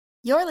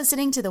You're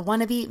listening to the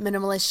Wannabe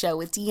Minimalist Show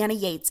with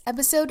Deanna Yates,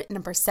 episode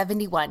number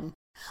 71.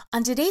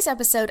 On today's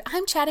episode,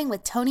 I'm chatting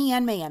with Toni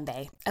Ann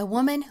Mayembe, a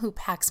woman who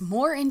packs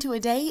more into a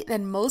day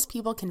than most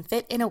people can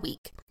fit in a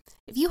week.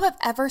 If you have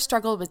ever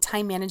struggled with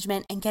time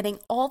management and getting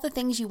all the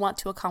things you want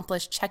to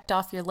accomplish checked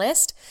off your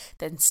list,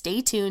 then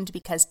stay tuned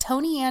because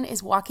Toni Ann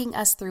is walking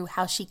us through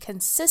how she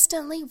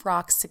consistently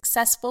rocks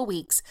successful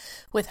weeks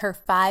with her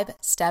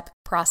 5-step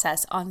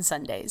process on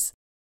Sundays.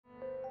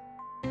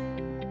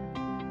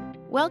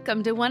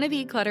 Welcome to Wanna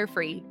Be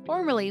Clutter-Free,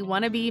 formerly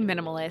Wanna Be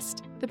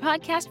Minimalist, the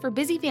podcast for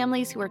busy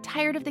families who are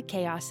tired of the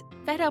chaos,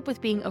 fed up with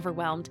being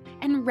overwhelmed,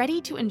 and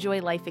ready to enjoy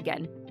life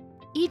again.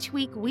 Each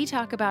week, we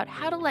talk about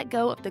how to let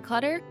go of the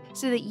clutter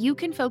so that you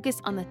can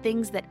focus on the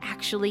things that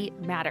actually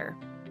matter.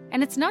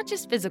 And it's not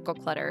just physical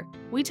clutter.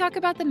 We talk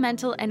about the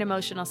mental and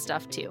emotional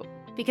stuff too,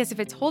 because if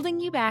it's holding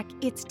you back,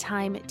 it's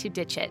time to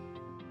ditch it.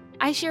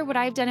 I share what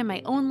I've done in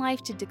my own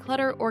life to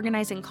declutter,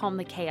 organize, and calm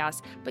the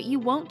chaos, but you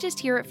won't just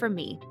hear it from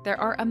me. There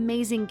are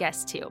amazing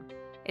guests too.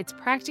 It's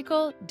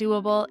practical,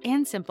 doable,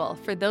 and simple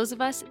for those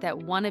of us that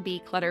want to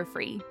be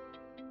clutter-free.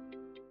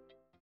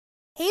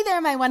 Hey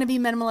there, my wannabe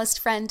minimalist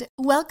friend.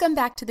 Welcome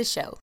back to the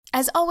show.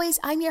 As always,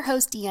 I'm your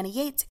host, Deanna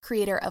Yates,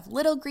 creator of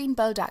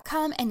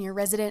littlegreenbow.com and your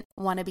resident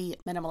wannabe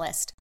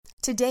minimalist.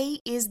 Today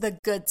is the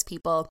goods,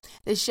 people.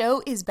 The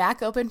show is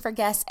back open for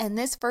guests, and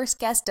this first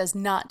guest does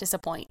not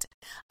disappoint.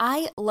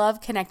 I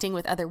love connecting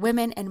with other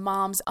women and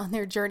moms on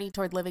their journey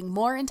toward living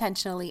more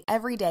intentionally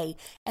every day,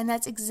 and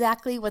that's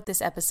exactly what this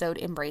episode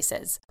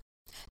embraces.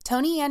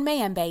 Toni Ann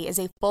Mayembe is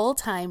a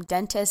full-time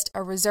dentist,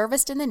 a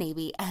reservist in the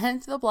Navy,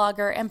 and the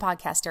blogger and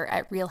podcaster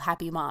at Real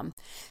Happy Mom.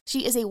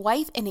 She is a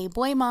wife and a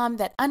boy mom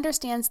that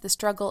understands the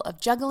struggle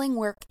of juggling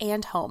work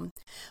and home.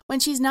 When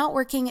she's not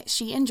working,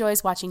 she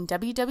enjoys watching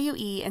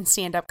WWE and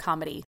stand-up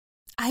comedy.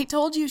 I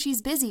told you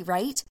she's busy,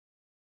 right?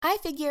 I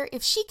figure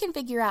if she can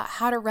figure out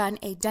how to run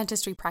a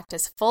dentistry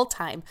practice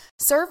full-time,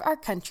 serve our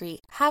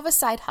country, have a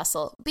side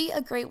hustle, be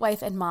a great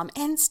wife and mom,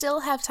 and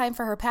still have time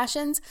for her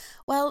passions,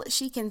 well,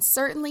 she can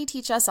certainly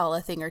teach us all a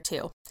thing or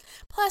two.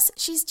 Plus,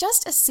 she's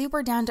just a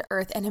super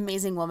down-to-earth and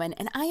amazing woman,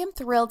 and I am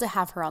thrilled to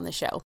have her on the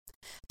show.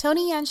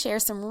 Toni Ann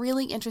shares some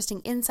really interesting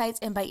insights,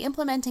 and by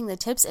implementing the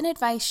tips and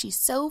advice she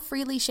so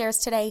freely shares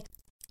today,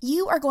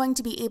 you are going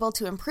to be able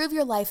to improve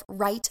your life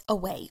right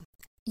away.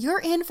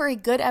 You're in for a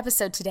good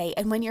episode today,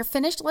 and when you're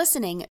finished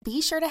listening,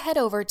 be sure to head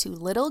over to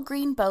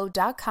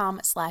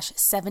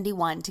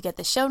littlegreenbow.com/71 to get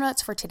the show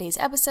notes for today's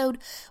episode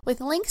with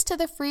links to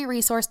the free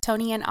resource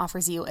Toni Ann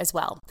offers you as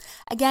well.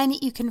 Again,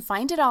 you can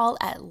find it all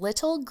at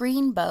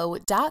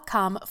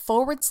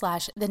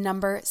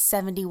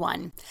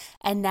littlegreenbow.com/71.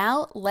 And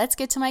now let's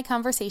get to my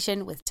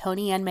conversation with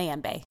Toni Ann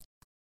Mayembe.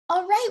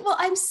 All right, well,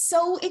 I'm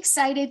so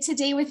excited.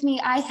 Today with me,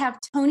 I have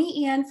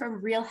Toni Ann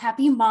from Real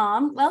Happy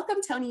Mom.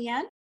 Welcome, Toni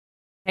Ann.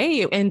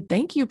 Hey, and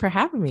thank you for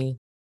having me.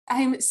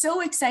 I'm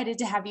so excited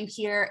to have you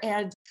here,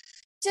 and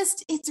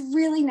just it's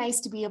really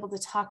nice to be able to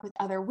talk with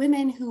other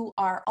women who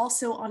are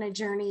also on a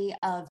journey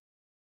of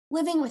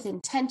living with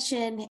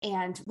intention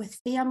and with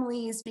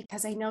families,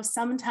 because I know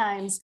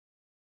sometimes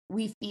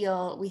we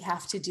feel we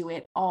have to do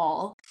it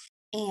all.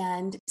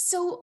 And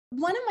so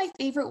one of my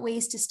favorite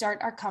ways to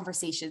start our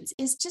conversations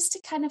is just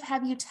to kind of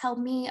have you tell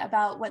me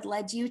about what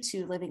led you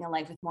to living a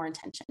life with more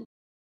intention.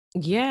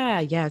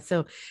 Yeah.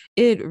 So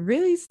it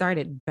really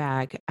started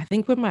back, I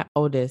think, with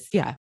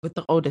with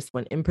the oldest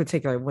one in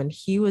particular, when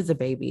he was a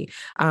baby.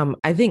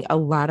 I think a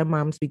lot of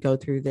moms, we go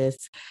through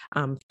this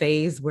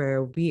phase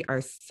where we are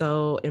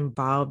so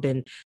involved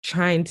in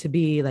trying to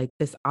be like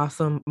this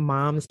awesome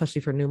mom,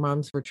 especially for new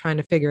moms. We're trying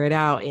to figure it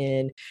out,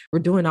 and we're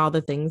doing all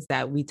the things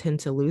that we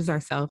tend to lose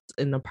ourselves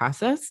in the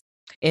process.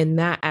 And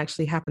that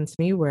actually happened to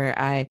me, where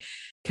I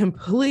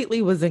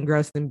completely was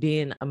engrossed in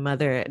being a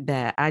mother,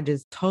 that I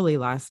just totally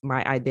lost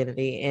my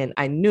identity. And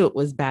I knew it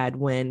was bad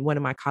when one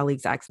of my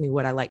colleagues asked me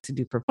what I like to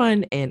do for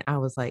fun. And I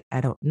was like,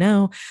 I don't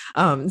know.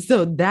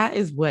 So that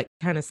is what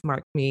kind of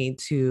sparked me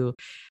to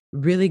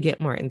really get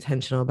more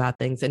intentional about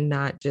things and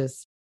not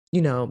just,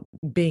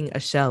 being a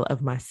shell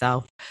of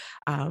myself.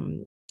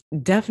 Um,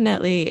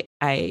 Definitely,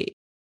 I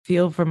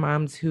feel for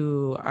moms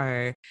who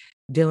are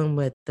dealing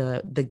with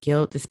the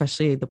guilt,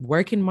 especially the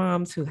working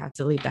moms who have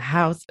to leave the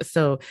house.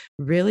 So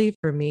really,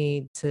 for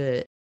me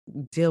to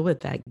deal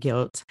with that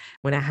guilt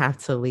when I have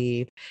to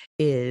leave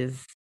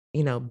is,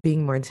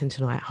 being more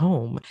intentional at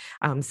home.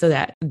 So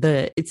that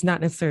it's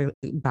not necessarily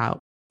about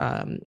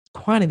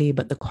quantity,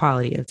 but the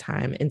quality of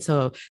time. And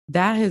so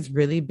that has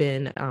really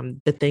been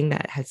the thing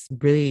that has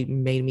really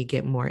made me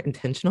get more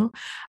intentional.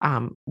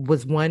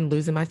 Was one,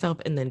 losing myself,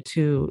 and then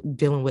two,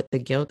 dealing with the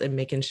guilt and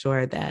making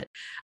sure that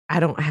I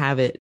don't have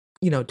it,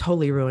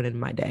 totally ruining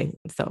my day.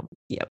 So,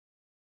 yep.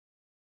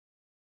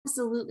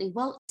 Absolutely.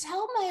 Well,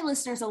 tell my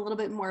listeners a little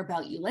bit more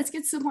about you. Let's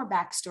get some more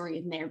backstory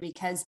in there,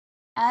 because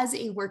as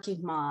a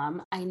working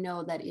mom, I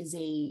know that is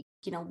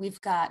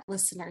we've got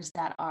listeners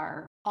that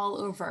are all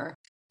over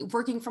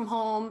working from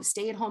home,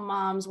 stay-at-home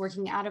moms,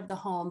 working out of the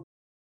home.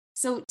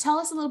 So tell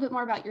us a little bit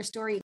more about your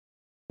story.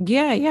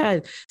 Yeah, yeah.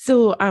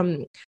 So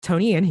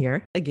Tony in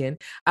here again.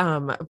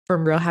 From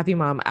Real Happy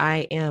Mom.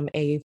 I am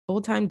a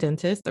full-time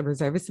dentist, a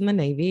reservist in the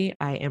Navy.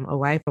 I am a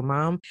wife, a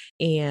mom,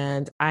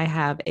 and I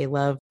have a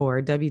love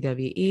for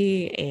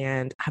WWE.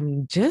 And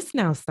I'm just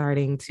now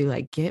starting to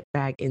like get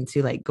back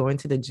into like going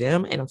to the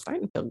gym, and I'm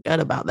starting to feel good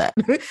about that.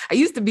 I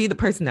used to be the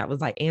person that was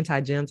like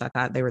anti-gyms. I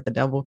thought they were the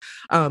devil.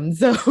 So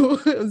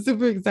I'm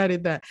super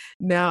excited that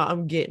now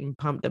I'm getting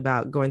pumped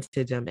about going to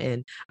the gym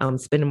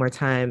and spending more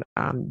time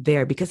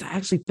there because I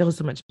actually feel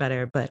so much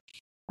better. But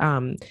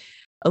um,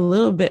 a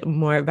little bit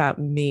more about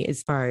me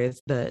as far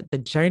as the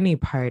journey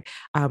part.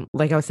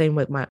 Like I was saying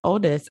with my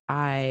oldest,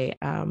 I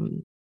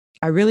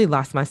really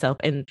lost myself.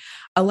 And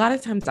a lot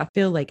of times I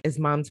feel like as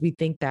moms, we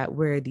think that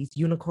we're these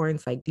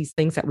unicorns, like these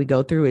things that we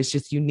go through is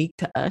just unique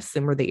to us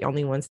and we're the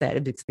only ones that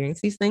have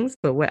experienced these things.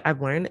 But what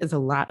I've learned is a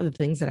lot of the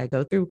things that I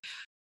go through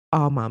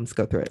all moms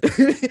go through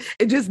it.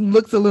 It just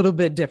looks a little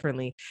bit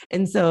differently.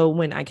 And so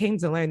when I came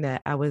to learn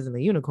that I wasn't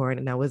a unicorn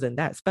and I wasn't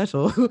that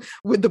special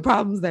with the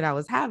problems that I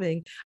was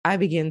having, I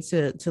began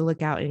to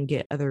look out and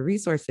get other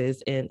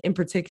resources, and in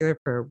particular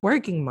for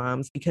working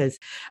moms, because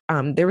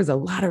there was a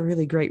lot of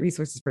really great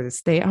resources for the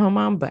stay-at-home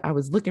mom, but I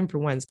was looking for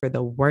ones for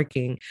the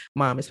working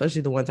mom,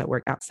 especially the ones that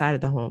work outside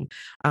of the home.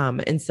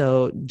 And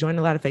so joined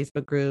a lot of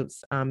Facebook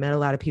groups, met a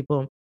lot of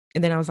people,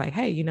 and then I was like,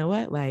 hey, you know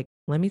what? Like,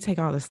 let me take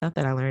all the stuff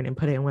that I learned and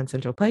put it in one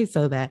central place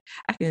so that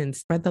I can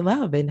spread the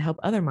love and help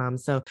other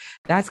moms. So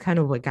that's kind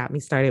of what got me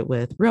started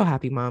with Real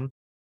Happy Mom,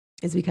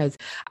 is because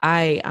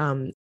I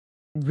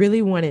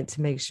really wanted to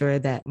make sure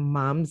that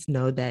moms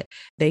know that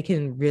they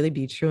can really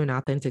be true and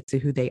authentic to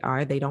who they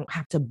are. They don't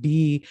have to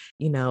be,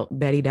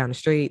 Betty down the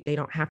street. They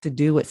don't have to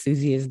do what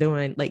Susie is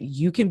doing. Like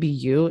you can be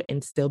you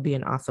and still be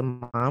an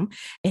awesome mom.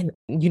 And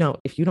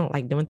if you don't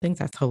like doing things,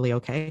 that's totally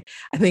okay.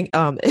 I think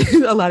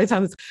a lot of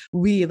times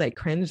we like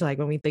cringe like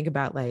when we think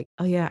about like,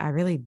 oh yeah, I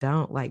really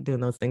don't like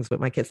doing those things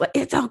with my kids. Like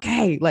it's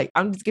okay. Like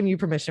I'm just giving you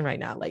permission right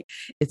now. Like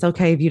it's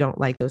okay if you don't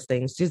like those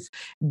things. Just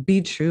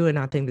be true and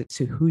authentic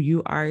to who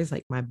you are is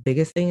like my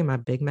biggest thing and my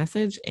big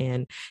message.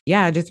 And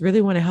yeah, I just really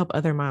want to help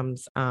other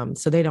moms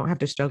so they don't have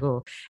to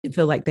struggle and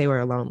feel like they were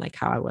alone, like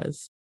how I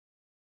was.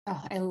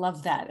 Oh, I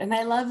love that. And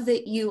I love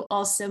that you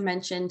also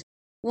mentioned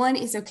one,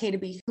 it's okay to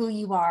be who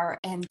you are,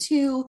 and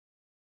two,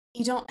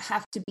 you don't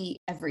have to be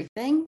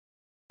everything.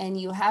 And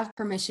you have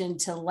permission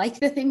to like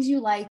the things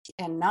you like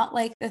and not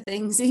like the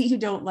things that you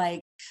don't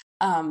like.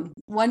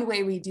 One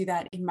way we do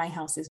that in my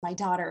house is my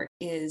daughter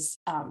is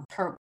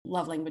her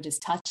love language is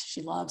touch.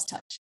 She loves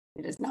touch.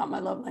 It is not my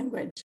love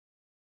language.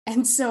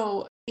 And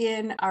so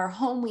in our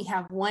home, we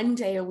have one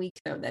day a week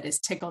though that is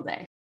tickle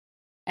day.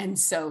 And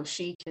so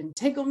she can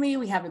tickle me.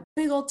 We have a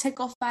big old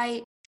tickle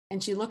fight,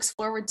 and she looks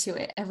forward to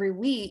it every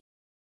week.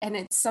 And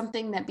it's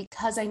something that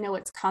because I know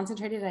it's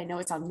concentrated, I know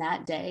it's on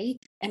that day,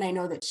 and I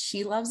know that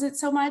she loves it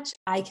so much,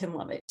 I can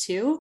love it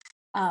too.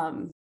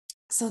 Um,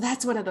 so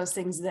that's one of those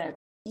things that,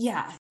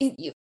 yeah,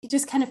 you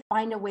just kind of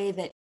find a way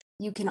that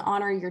you can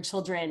honor your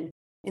children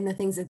in the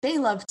things that they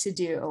love to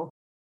do,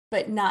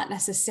 but not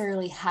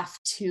necessarily have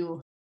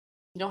to,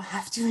 you don't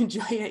have to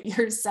enjoy it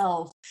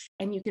yourself.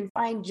 And you can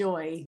find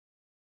joy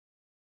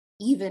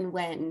even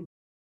when,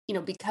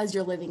 because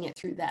you're living it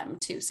through them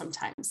too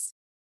sometimes.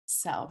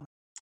 So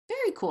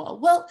very cool.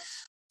 Well,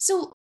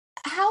 so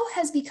how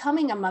has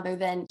becoming a mother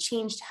then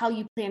changed how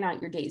you plan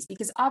out your days?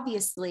 Because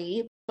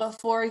obviously,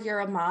 before you're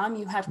a mom,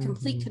 you have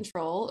complete Mm-hmm.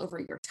 control over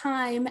your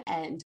time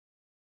and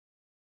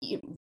you,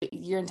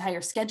 your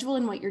entire schedule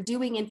and what you're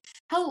doing. And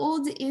how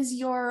old is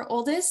your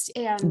oldest?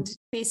 And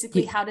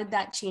basically, how did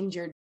that change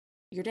your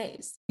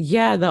days?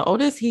 Yeah, the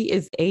oldest he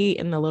is 8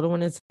 and the little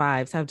one is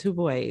 5. So I have two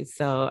boys.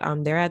 So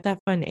they're at that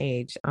fun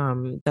age.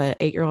 The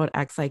 8-year-old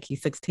acts like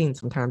he's 16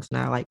 sometimes, and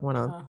I like want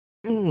to Uh,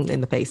 in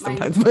the face mine's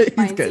sometimes, but he's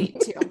mine's good. 8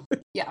 too.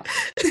 Yeah.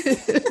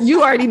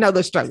 You already know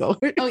the struggle.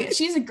 Oh yeah,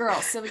 she's a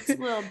girl, so it's a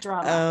little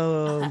drama.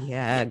 Oh Yeah,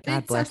 yeah, but God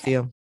it's bless okay.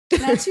 you.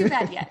 Not too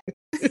bad yet.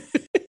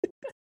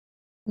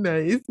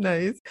 Nice,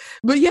 nice.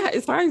 But yeah,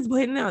 as far as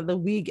planning out the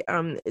week,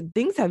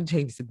 things have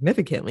changed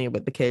significantly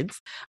with the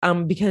kids.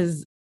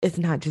 Because it's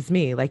not just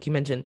me, like you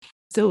mentioned.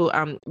 So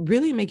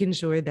really making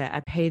sure that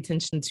I pay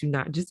attention to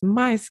not just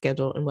my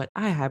schedule and what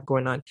I have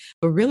going on,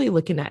 but really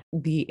looking at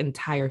the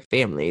entire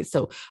family.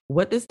 So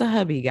what does the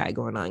hubby got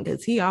going on?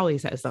 Because he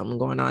always has something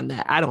going on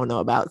that I don't know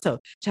about. So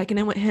checking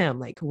in with him,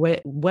 like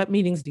what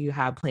meetings do you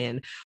have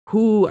planned?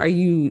 Who are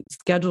you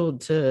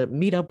scheduled to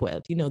meet up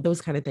with?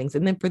 Those kind of things.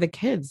 And then for the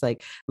kids,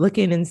 like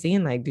looking and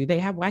seeing like, do they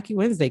have Wacky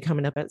Wednesday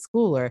coming up at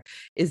school, or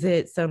is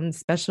it some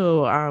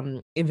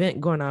special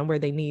event going on where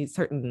they need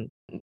certain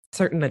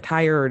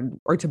attire,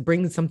 or to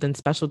bring something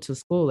special to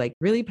school? Like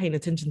really paying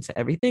attention to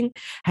everything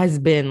has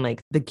been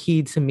like the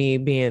key to me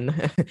being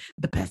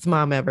the best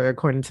mom ever,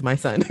 according to my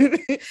son.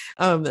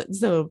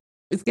 So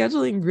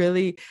scheduling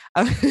really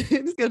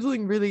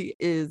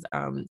is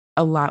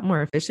a lot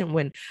more efficient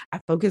when I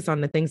focus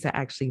on the things that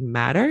actually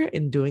matter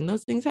and doing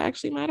those things that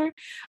actually matter,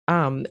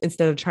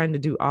 instead of trying to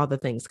do all the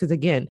things. Because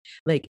again,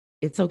 like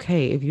it's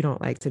okay if you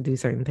don't like to do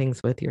certain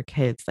things with your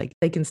kids. Like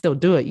they can still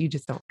do it. You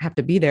just don't have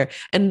to be there.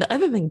 And the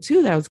other thing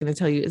too that I was going to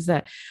tell you is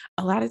that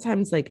a lot of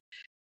times, like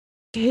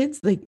kids,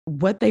 like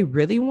what they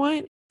really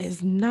want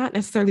is not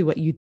necessarily what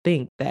you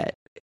think that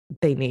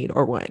they need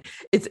or want.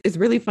 It's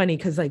really funny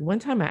because like one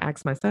time I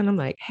asked my son, I'm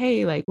like,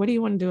 hey, like, what do you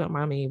want to do at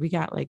mommy? We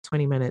got like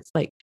 20 minutes.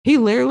 Like he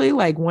literally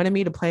like wanted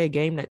me to play a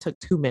game that took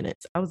 2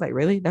 minutes. I was like,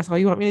 really? That's all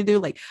you want me to do?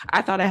 Like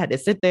I thought I had to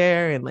sit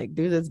there and like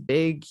do this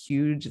big,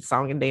 huge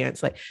song and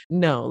dance. Like,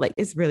 no, like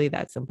it's really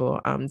that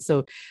simple.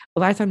 So a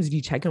lot of times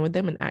you check in with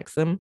them and ask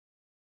them,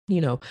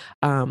 you know,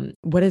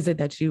 what is it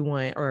that you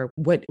want, or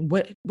what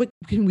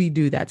can we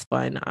do that's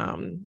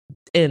fun,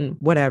 in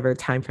whatever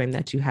time frame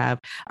that you have.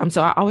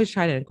 So I always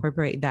try to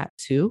incorporate that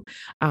too,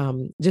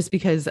 just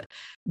because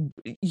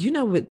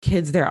with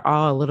kids they're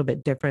all a little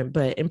bit different,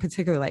 but in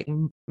particular, like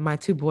my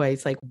two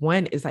boys, like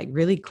one is like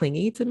really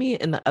clingy to me,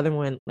 and the other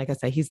one, like I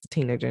said, he's the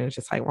teenager and it's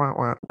just like wah,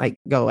 wah, like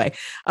go away.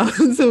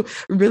 So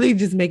really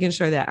just making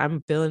sure that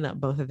I'm filling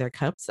up both of their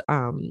cups,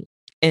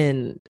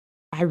 and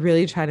I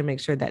really try to make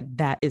sure that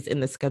that is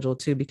in the schedule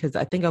too, because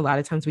I think a lot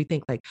of times we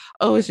think like,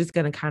 oh, it's just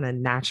going to kind of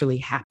naturally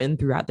happen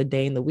throughout the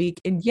day and the week.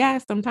 And yeah,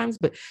 sometimes,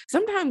 but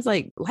sometimes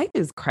like life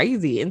is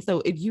crazy. And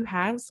so if you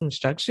have some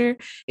structure,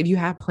 if you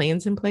have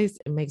plans in place,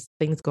 it makes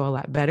things go a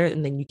lot better.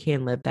 And then you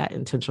can live that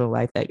intentional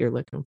life that you're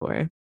looking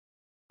for.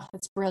 Oh,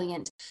 that's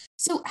brilliant.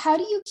 So, how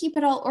do you keep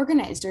it all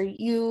organized? Are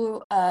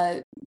you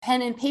a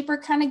pen and paper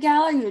kind of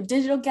gal? Are you a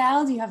digital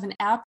gal? Do you have an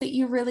app that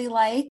you really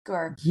like,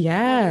 or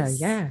Yeah,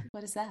 yeah.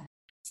 what is that?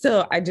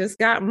 So I just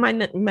got my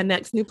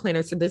next new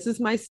planner. So this is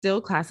my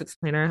Still Classics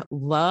planner.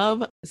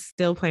 Love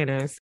Still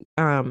planners.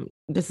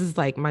 This is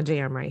like my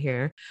jam right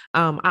here.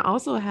 I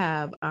also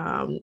have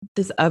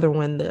this other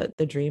one,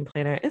 the Dream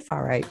Planner. It's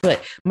all right,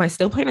 but my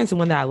Still planner is the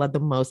one that I love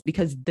the most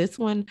because this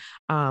one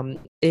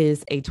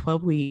is a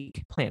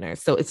 12-week planner.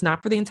 So it's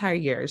not for the entire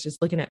year. It's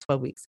just looking at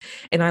 12 weeks.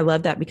 And I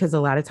love that because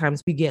a lot of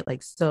times we get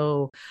like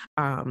so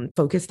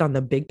focused on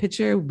the big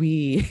picture,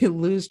 we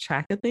lose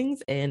track of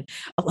things. And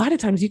a lot of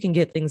times you can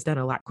get things done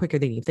a lot quicker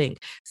than you think.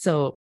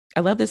 So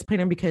I love this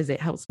planner because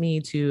it helps me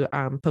to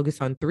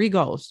focus on 3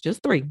 goals,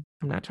 just three.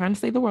 I'm not trying to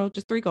save the world,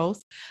 just 3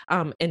 goals.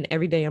 And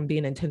every day I'm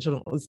being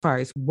intentional as far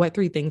as what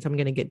 3 things I'm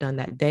going to get done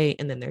that day.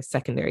 And then there's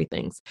secondary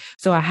things.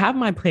 So I have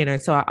my planner.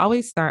 So I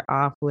always start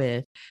off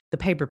with the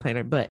paper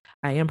planner, but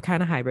I am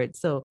kind of hybrid.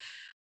 So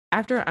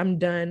after I'm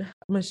done,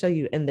 I'm going to show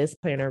you in this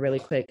planner really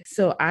quick.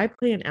 So I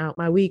plan out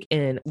my week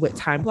in with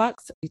time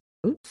blocks.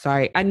 Oops,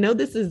 sorry. I know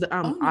this is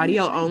Oh, no,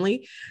 audio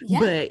only,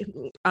 yeah.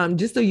 but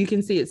just so you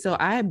can see it. So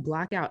I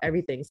block out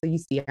everything. So you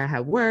see I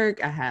have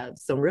work, I have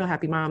some real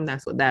happy mom.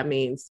 That's what that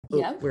means.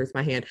 Yep. Where's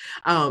my hand?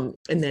 And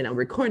then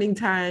recording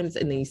times.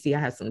 And then you see I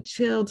have some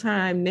chill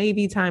time,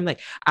 Navy time.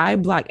 Like I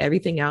block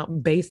everything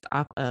out based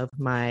off of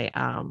my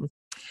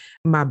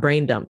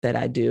brain dump that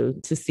I do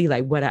to see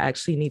like what I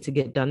actually need to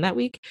get done that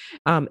week.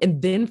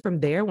 And then from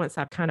there, once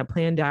I've kind of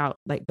planned out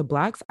like the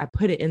blocks, I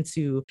put it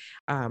into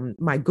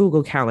my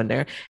Google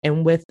Calendar.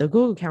 And with the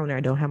Google Calendar,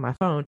 I don't have my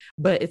phone,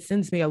 but it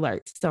sends me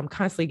alerts. So I'm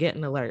constantly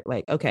getting alert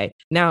like, okay,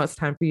 now it's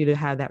time for you to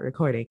have that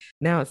recording.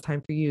 Now it's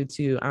time for you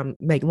to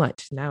make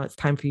lunch. Now it's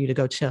time for you to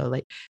go chill.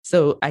 Like,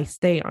 so I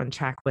stay on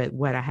track with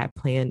what I have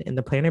planned in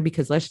the planner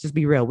because let's just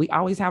be real. We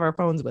always have our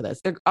phones with us.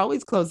 They're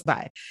always close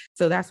by.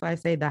 So that's why I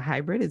say the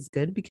hybrid is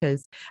good because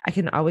I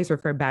can always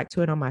refer back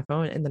to it on my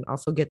phone and then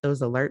also get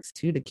those alerts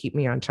too to keep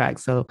me on track.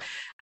 So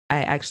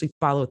I actually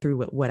follow through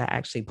with what I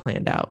actually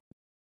planned out.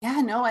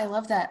 Yeah, no, I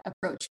love that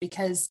approach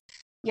because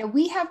yeah,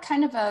 we have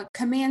kind of a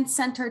command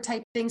center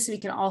type thing so we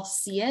can all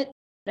see it.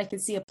 But I can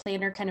see a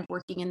planner kind of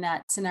working in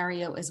that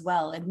scenario as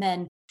well. And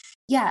then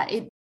yeah,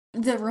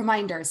 the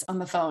reminders on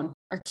the phone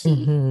are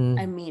key. Mm-hmm.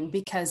 I mean,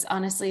 because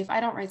honestly, if I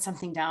don't write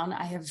something down,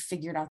 I have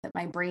figured out that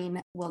my brain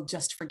will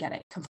just forget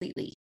it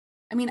completely.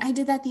 I mean, I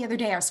did that the other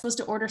day. I was supposed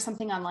to order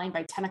something online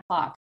by 10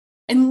 o'clock.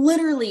 And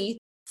literally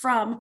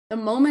from the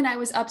moment I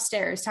was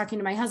upstairs talking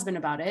to my husband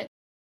about it,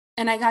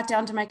 and I got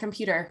down to my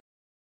computer,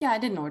 yeah, I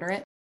didn't order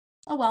it.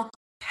 Oh, well.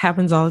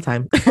 Happens all the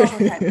time. All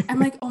the time. I'm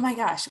like, oh my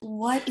gosh,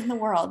 what in the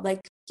world?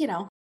 Like,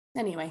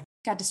 anyway,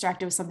 got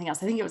distracted with something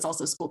else. I think it was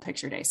also school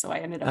picture day. So I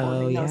ended up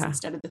ordering those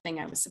instead of the thing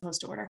I was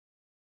supposed to order.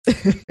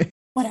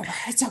 Whatever.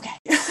 It's okay.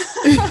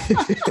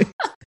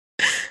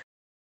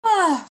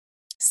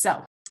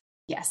 So,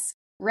 yes,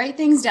 write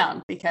things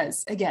down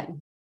because, again,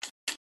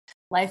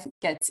 life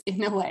gets in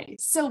the way.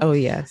 So, oh,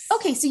 yes.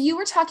 Okay. So you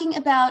were talking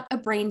about a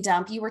brain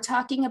dump. You were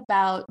talking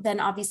about then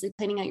obviously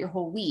planning out your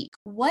whole week.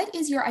 What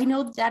is I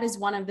know that is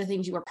one of the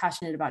things you are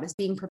passionate about is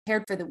being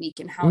prepared for the week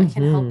and how it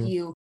can help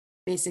you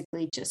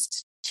basically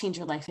just change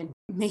your life and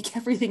make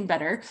everything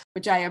better,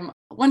 which I am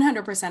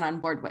 100% on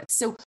board with.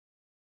 So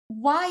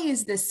why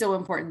is this so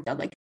important though?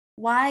 Like,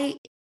 why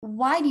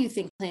do you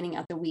think planning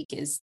out the week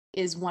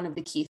is one of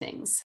the key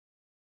things?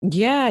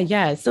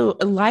 Yeah. So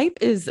life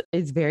is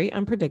very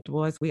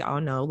unpredictable, as we all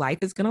know. Life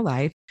is gonna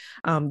life.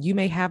 You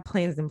may have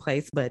plans in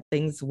place, but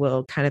things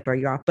will kind of throw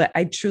you off. But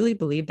I truly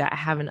believe that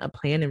having a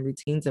plan and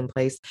routines in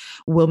place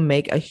will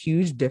make a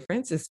huge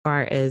difference as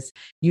far as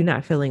you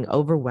not feeling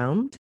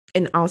overwhelmed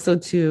And also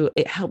too,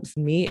 it helps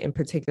me in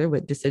particular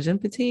with decision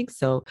fatigue.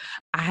 So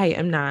I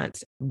am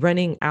not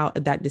running out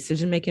of that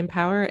decision making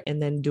power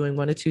and then doing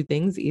one of two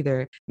things,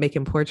 either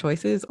making poor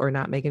choices or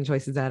not making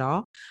choices at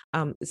all.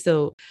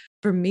 So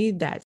for me,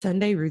 that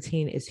Sunday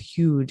routine is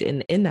huge.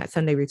 And in that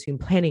Sunday routine,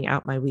 planning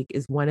out my week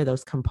is one of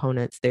those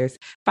components. There's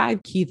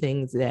five key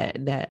things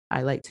that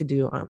I like to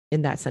do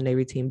in that Sunday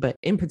routine, but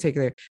in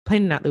particular,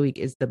 planning out the week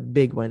is the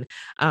big one,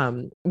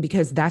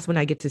 because that's when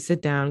I get to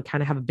sit down,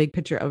 kind of have a big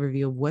picture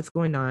overview of what's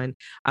going on.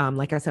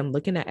 Like I said, I'm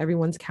looking at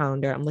everyone's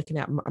calendar. I'm looking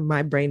at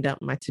my brain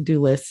dump, my to-do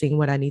list, seeing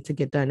what I need to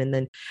get done, and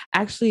then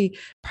actually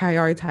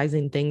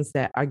prioritizing things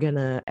that are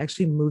gonna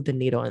actually move the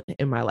needle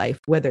in my life,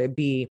 whether it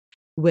be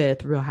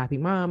with Real Happy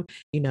Mom,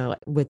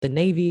 with the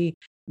Navy,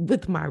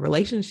 with my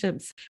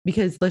relationships,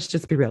 because let's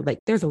just be real, like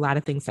there's a lot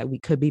of things that we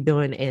could be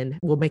doing and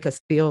will make us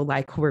feel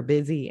like we're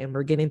busy and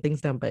we're getting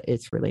things done, but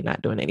it's really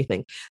not doing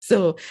anything.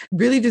 So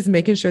really just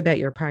making sure that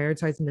you're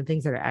prioritizing the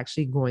things that are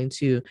actually going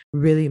to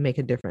really make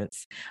a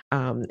difference,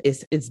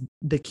 is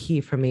the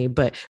key for me.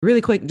 But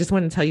really quick, just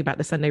want to tell you about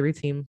the Sunday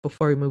routine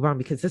before we move on,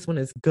 because this one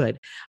is good.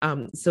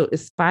 So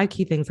it's five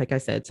key things, like I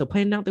said. So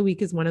planning out the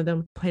week is one of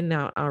them. Planning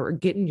out or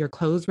getting your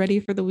clothes ready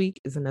for the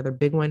week is another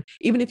big one.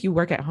 Even if you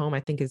work at home,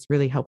 I think it's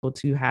really helpful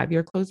to have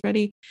your clothes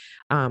ready.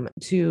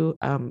 To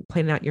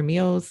planning out your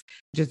meals,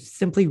 just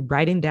simply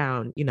writing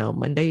down,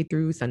 Monday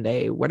through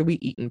Sunday, what are we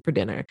eating for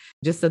dinner,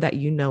 just so that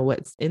you know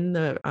what's in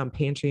the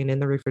pantry and in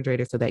the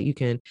refrigerator, so that you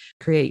can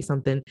create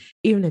something,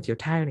 even if you're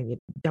tired and you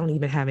don't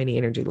even have any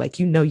energy, like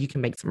you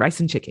can make some rice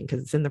and chicken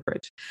because it's in the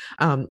fridge.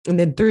 And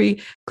then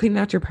three, cleaning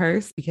out your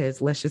purse,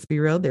 because let's just be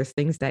real, there's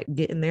things that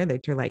get in there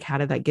that you're like, how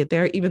did that get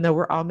there? Even though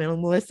we're all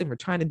minimalists and we're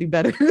trying to do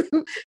better,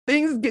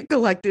 things get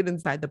collected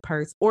inside the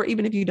purse, or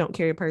even if you don't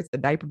carry a purse,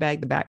 the diaper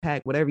bag, the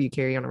backpack, whatever you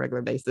carry on a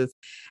regular basis.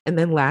 And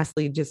then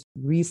lastly, just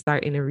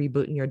restarting and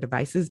rebooting your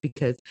devices,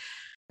 because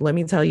let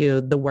me tell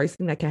you, the worst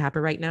thing that can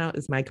happen right now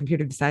is my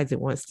computer decides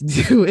it wants to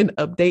do an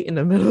update in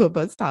the middle of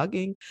us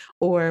talking,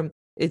 or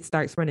it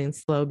starts running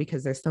slow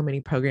because there's so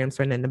many programs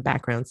running in the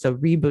background. So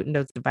rebooting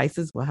those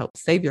devices will help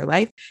save your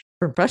life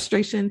from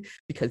frustration,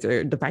 because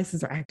your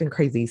devices are acting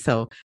crazy.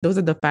 So those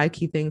are the five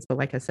key things. But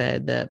like I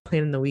said, the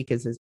planning the week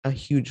is a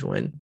huge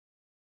one.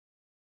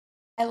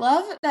 I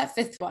love that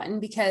fifth one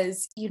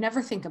because you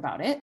never think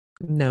about it.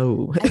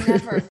 No. I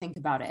never think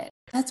about it.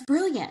 That's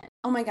brilliant.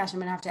 Oh my gosh, I'm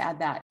gonna have to add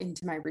that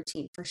into my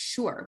routine for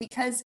sure,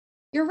 because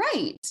you're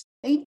right.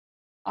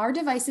 Our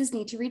devices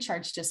need to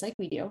recharge just like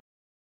we do.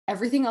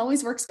 Everything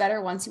always works better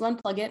once you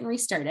unplug it and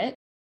restart it,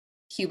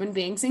 human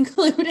beings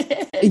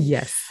included.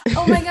 Yes.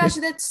 Oh my gosh,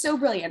 that's so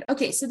brilliant.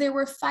 Okay, so there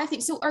were five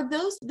things. So are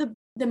those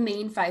the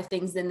main five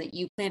things then that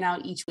you plan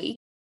out each week?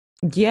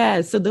 Yeah,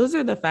 so those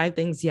are the five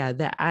things, yeah,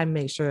 that I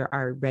make sure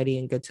are ready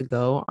and good to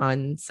go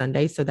on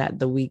Sunday, so that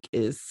the week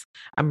is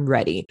I'm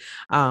ready.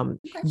 Okay.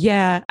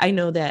 Yeah, I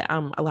know that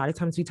a lot of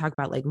times we talk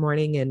about like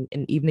morning and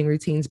evening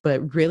routines,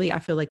 but really I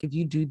feel like if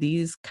you do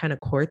these kind of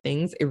core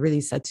things, it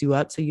really sets you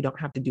up so you don't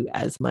have to do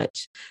as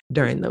much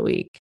during the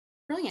week.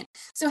 Brilliant.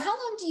 So how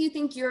long do you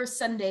think your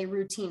Sunday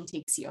routine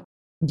takes you?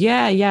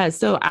 Yeah, yeah.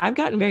 So I've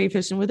gotten very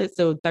efficient with it.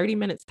 So 30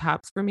 minutes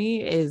tops for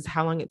me is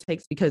how long it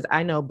takes, because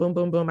I know boom,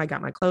 boom, boom, I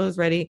got my clothes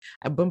ready.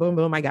 Boom, boom,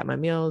 boom, I got my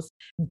meals.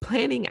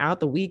 Planning out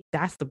the week,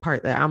 that's the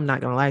part that I'm not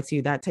gonna lie to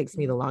you. That takes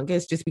me the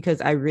longest, just because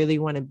I really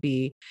want to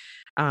be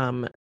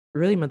um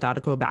really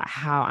methodical about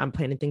how I'm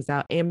planning things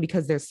out, and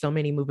because there's so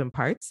many moving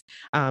parts.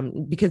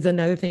 Because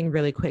another thing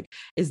really quick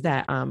is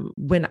that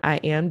when I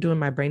am doing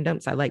my brain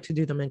dumps, I like to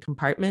do them in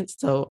compartments.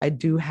 So I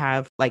do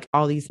have like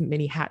all these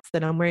mini hats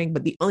that I'm wearing,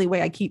 but the only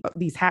way I keep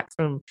these hats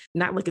from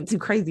not looking too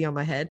crazy on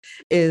my head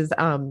is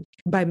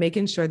by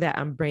making sure that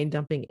I'm brain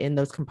dumping in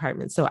those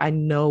compartments. So I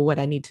know what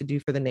I need to do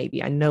for the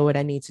Navy. I know what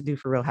I need to do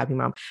for Real Happy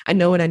Mom. I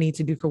know what I need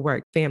to do for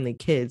work, family,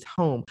 kids,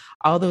 home,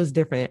 all those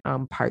different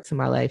parts of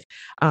my life.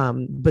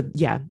 But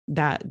yeah,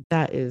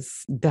 that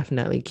is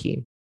definitely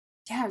key.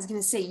 Yeah, I was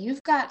going to say,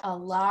 you've got a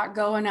lot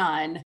going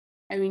on.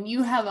 I mean,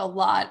 you have a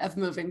lot of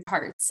moving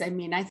parts. I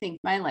mean, I think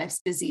my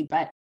life's busy,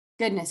 but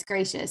goodness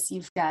gracious,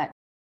 you've got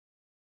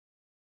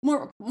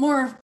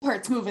more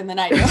parts moving than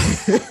I do.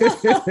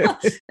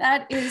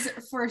 That is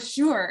for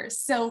sure.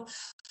 So,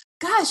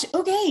 gosh,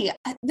 okay,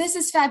 this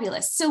is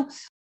fabulous. So,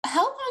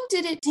 how long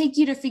did it take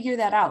you to figure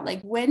that out?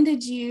 Like, what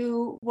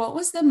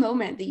was the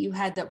moment that you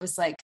had that was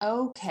like,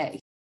 okay,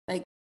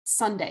 like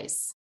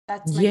Sundays,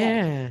 that's my day?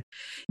 Yeah.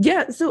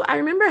 Yeah. So I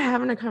remember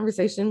having a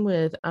conversation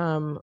with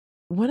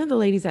one of the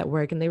ladies at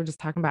work, and they were just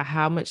talking about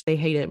how much they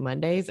hated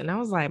Mondays. And I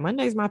was like,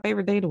 Monday's my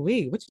favorite day of the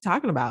week. What you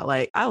talking about?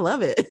 Like, I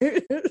love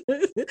it.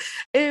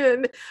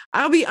 And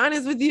I'll be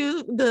honest with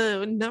you,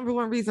 the number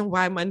one reason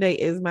why Monday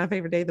is my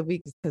favorite day of the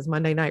week is because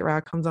Monday Night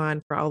Raw comes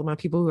on. For all of my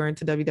people who are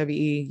into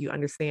WWE, you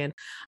understand.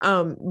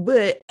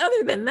 But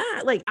other than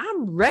that, like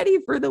I'm ready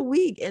for the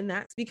week. And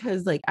that's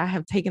because like I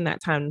have taken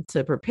that time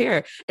to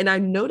prepare. And I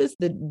noticed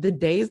the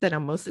days that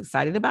I'm most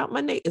excited about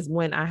Monday is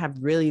when I have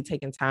really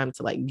taken time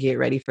to like get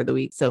ready for the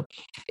week. So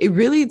it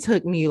really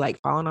took me like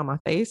falling on my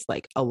face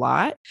like a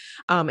lot.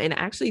 And I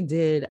actually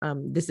did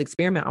this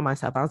experiment on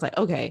myself. I was like,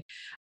 okay,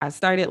 I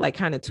started like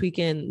kind of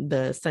tweaking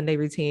the Sunday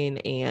routine,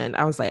 and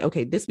I was like,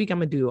 okay, this week I'm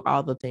gonna do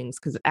all the things,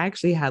 because I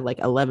actually had like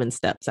 11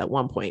 steps at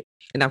one point,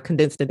 and I've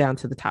condensed it down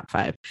to the top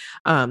five.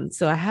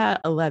 So I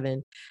had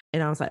 11,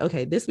 and I was like,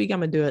 okay, this week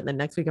I'm gonna do it. And the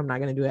next week I'm not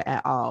gonna do it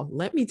at all.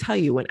 Let me tell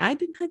you, when I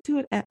did not do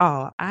it at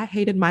all, I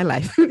hated my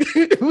life.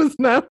 It was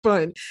not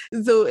fun.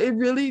 So it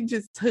really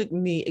just took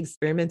me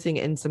experimenting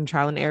and some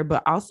trial and error,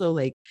 but also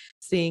like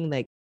seeing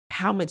like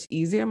how much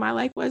easier my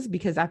life was,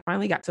 because I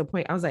finally got to a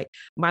point I was like,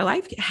 my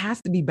life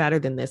has to be better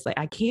than this. Like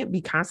I can't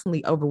be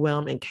constantly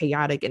overwhelmed and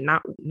chaotic and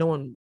not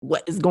knowing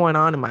what is going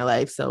on in my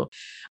life. So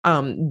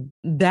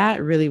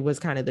that really was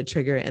kind of the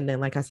trigger. And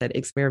then like I said,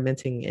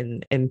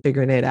 experimenting and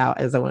figuring it out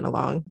as I went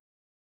along.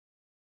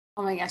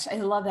 Oh my gosh, I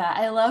love that.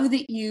 I love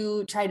that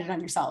you tried it on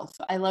yourself.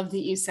 I love that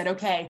you said,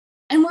 okay,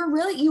 and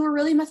you were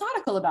really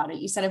methodical about it.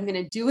 You said, I'm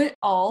going to do it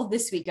all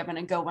this week. I'm going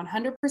to go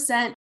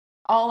 100%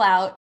 all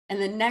out.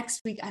 And then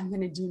next week, I'm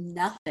going to do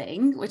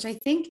nothing, which I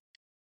think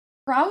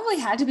probably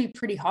had to be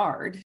pretty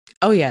hard.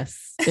 Oh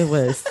yes, it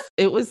was.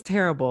 It was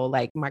terrible.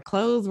 Like my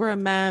clothes were a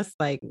mess.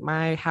 Like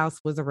my house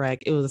was a wreck.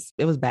 It was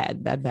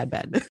bad, bad, bad,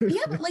 bad.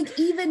 Yeah, but like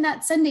even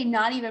that Sunday,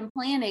 not even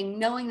planning,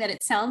 knowing that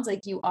it sounds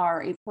like you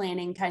are a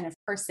planning kind of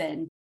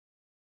person,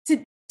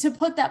 to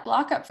put that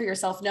block up for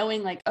yourself,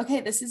 knowing like,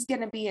 okay, this is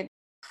going to be a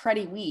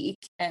cruddy week,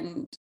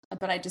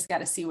 but I just got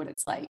to see what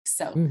it's like.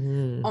 So,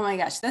 Mm-hmm. oh my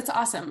gosh, that's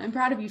awesome. I'm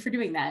proud of you for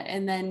doing that.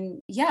 And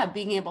then, yeah,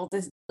 being able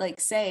to like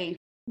say,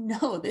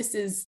 no, this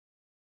is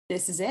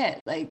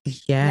it. Like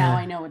now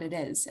I Yeah. know what it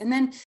is. And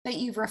then that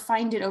you've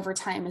refined it over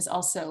time is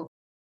also,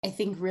 I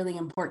think, really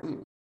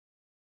important.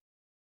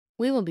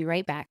 We will be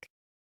right back.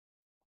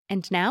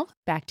 And now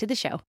back to the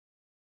show.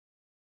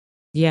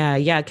 Yeah,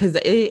 yeah, because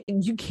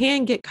you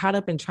can get caught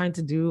up in trying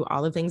to do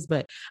all the things,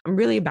 but I'm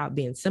really about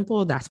being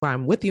simple. That's why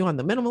I'm with you on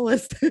the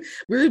minimalist.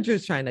 We're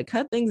just trying to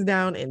cut things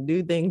down and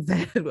do things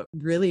that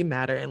really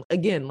matter. And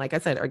again, like I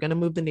said, are going to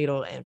move the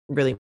needle and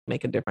really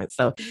make a difference.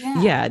 So,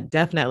 Yeah. yeah,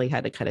 definitely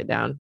had to cut it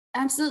down.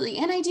 Absolutely.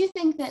 And I do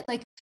think that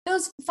like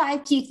those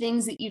 5 key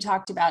things that you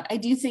talked about, I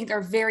do think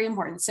are very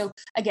important. So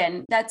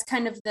again, that's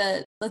kind of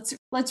let's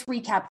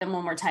recap them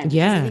one more time, because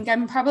I Yeah. think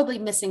I'm probably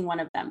missing one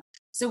of them.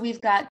 So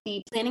we've got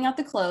the planning out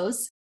the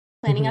clothes,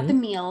 planning out the Hmm.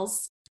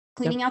 meals, Yep.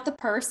 cleaning out the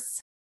purse,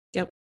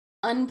 Yep.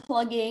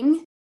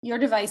 unplugging your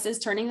devices,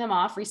 turning them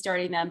off,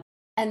 restarting them,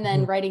 and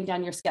then Hmm. writing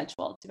down your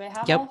schedule. Do I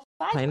have Yep. all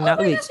 5? Planning Oh out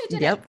the my week. gosh, I did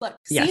it. Yep. Look,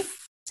 see,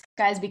 Yes.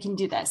 guys, we can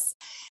do this.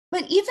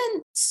 But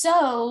even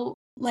so,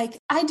 like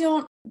I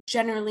don't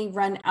generally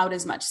run out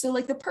as much. So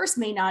like the purse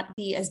may not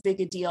be as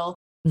big a deal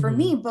for Hmm.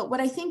 me, but what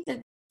I think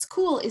that's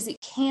cool is it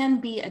can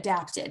be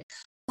adapted.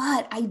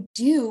 But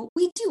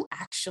we do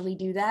actually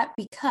do that,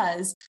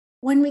 because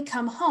when we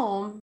come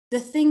home, the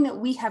thing that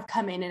we have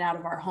come in and out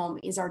of our home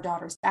is our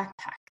daughter's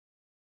backpack,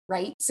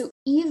 right? So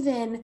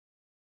even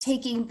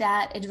taking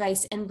that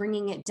advice and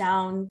bringing it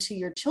down to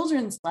your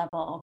children's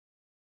level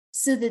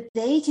so that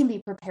they can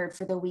be prepared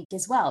for the week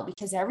as well.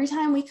 Because every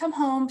time we come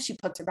home, she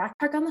puts her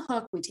backpack on the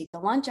hook. We take the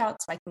lunch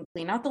out so I can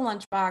clean out the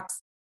lunchbox.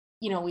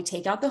 We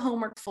take out the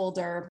homework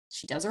folder.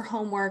 She does her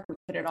homework. We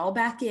put it all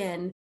back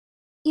in.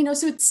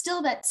 So it's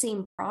still that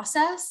same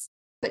process,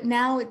 but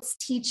now it's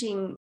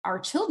teaching our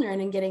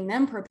children and getting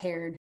them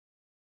prepared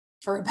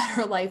for a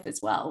better life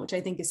as well, which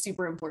I think is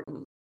super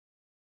important.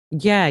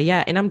 Yeah,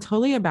 yeah. And I'm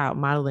totally about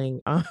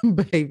modeling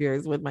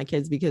behaviors with my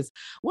kids, because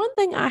one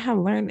thing I have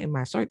learned in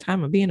my short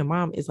time of being a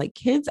mom is like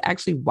kids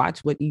actually watch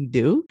what you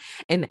do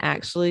and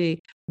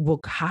actually will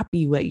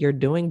copy what you're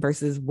doing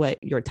versus what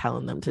you're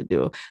telling them to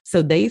do.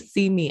 So they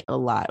see me a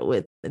lot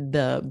with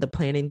the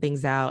planning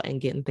things out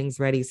and getting things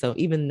ready. So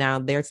even now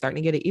they're starting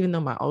to get it, even though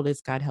my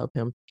oldest, God help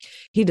him,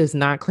 he does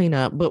not clean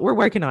up, but we're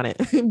working on it.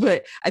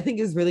 But I think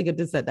it's really good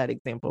to set that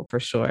example for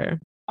sure.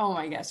 Oh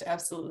my gosh,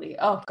 absolutely.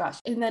 Oh gosh.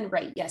 And then,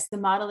 right, yes, the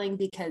modeling,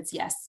 because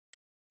yes,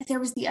 there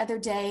was the other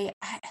day,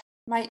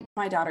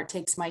 my daughter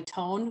takes my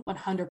tone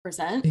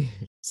 100%.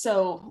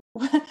 So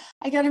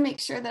I got to make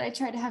sure that I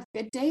try to have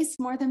good days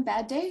more than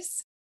bad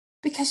days,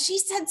 because she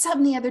said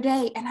something the other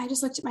day and I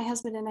just looked at my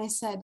husband and I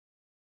said,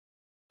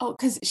 oh,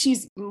 because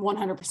she's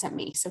 100%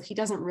 me. So he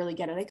doesn't really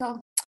get it. I go,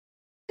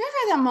 you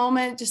ever had that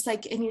moment just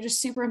like, and you're just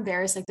super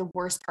embarrassed, like the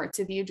worst parts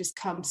of you just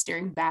come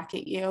staring back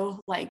at you,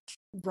 like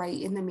right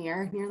in the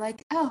mirror. And you're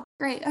like, oh,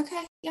 great.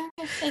 Okay. Yeah.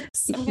 Okay,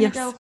 thanks.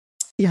 Yes.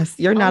 Yes,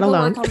 you're I'm not going to go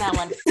alone. work on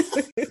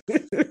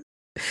that one.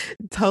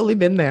 Totally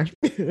been there.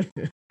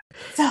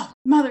 So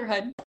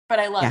motherhood, but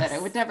I love it. I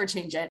would Yes. never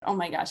change it. Oh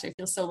my gosh. I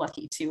feel so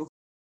lucky to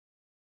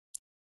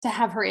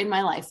have her in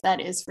my life.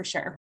 That is for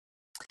sure.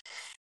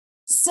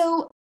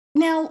 So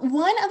now,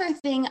 one other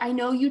thing I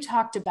know you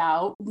talked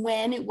about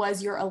when it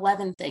was your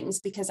 11 things,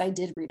 because I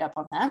did read up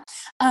on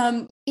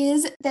that,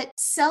 is that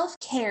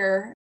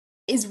self-care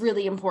is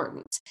really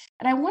important.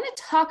 And I want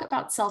to talk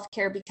about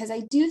self-care because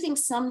I do think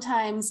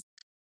sometimes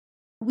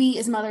we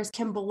as mothers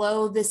can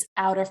blow this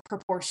out of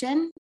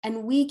proportion,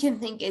 and we can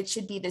think it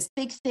should be this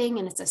big thing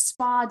and it's a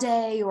spa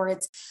day, or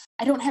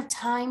I don't have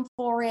time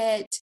for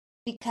it,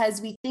 because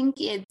we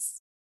think it's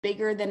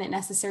bigger than it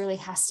necessarily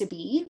has to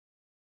be.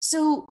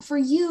 So for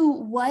you,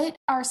 what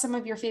are some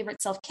of your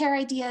favorite self-care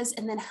ideas?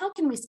 And then how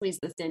can we squeeze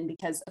this in?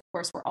 Because of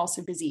course we're all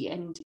so busy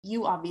and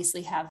you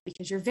obviously have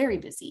because you're very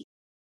busy.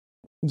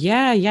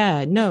 Yeah,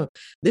 yeah. No,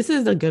 this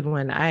is a good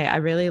one. I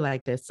really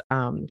like this.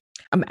 I'm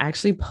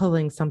actually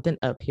pulling something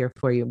up here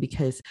for you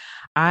because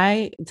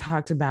I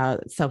talked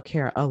about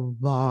self-care a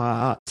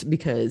lot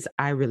because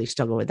I really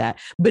struggle with that.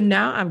 But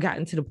now I've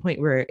gotten to the point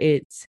where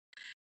it's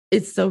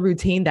so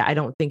routine that I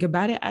don't think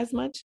about it as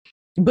much.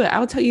 But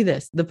I'll tell you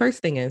this. The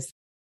first thing is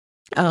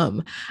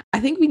um, I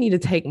think we need to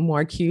take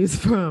more cues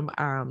from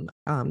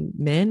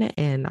men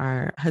and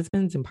our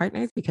husbands and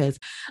partners because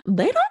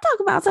they don't talk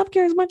about self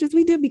care as much as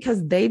we do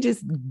because they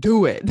just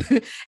do it.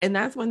 And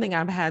that's one thing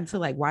I've had to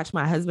like watch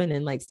my husband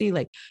and like see,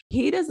 like,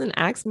 he doesn't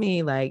ask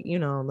me, like,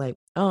 like,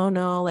 oh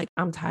no, like,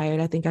 I'm tired.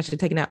 I think I should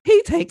take a nap.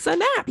 He takes a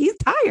nap. He's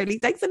tired. He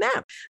takes a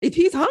nap. If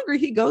he's hungry,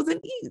 he goes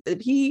and eats.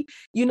 If he,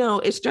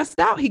 is stressed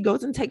out, he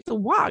goes and takes a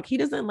walk. He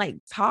doesn't like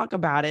talk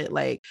about it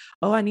like,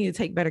 oh, I need to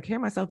take better care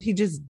of myself. He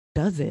just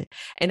does it.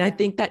 And I Yeah.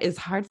 think that is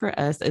hard for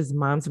us as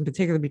moms in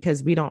particular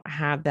because we don't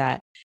have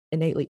that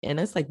innately in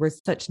us. Like, we're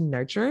such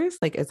nurturers,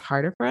 like it's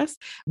harder for us.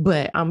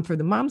 But for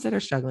the moms that are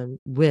struggling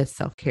with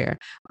self-care,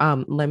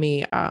 let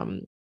me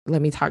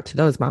talk to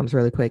those moms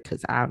really quick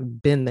because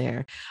I've been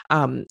there.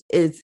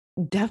 It's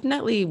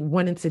definitely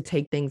wanting to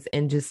take things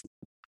and just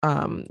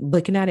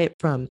looking at it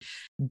from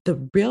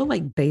the real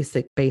like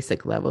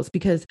basic levels,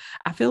 because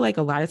I feel like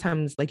a lot of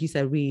times, like you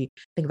said, we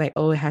think like,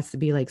 oh, it has to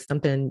be like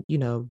something,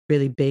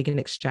 really big and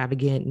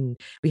extravagant,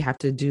 and we have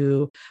to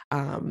do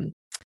um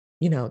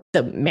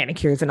the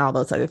manicures and all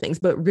those other things.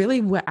 But really,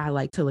 what I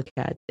like to look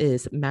at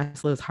is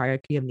Maslow's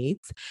hierarchy of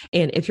needs.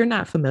 And if you're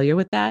not familiar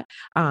with that,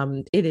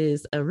 it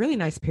is a really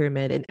nice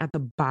pyramid. And at the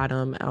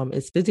bottom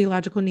is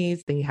physiological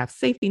needs. Then you have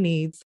safety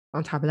needs.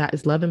 On top of that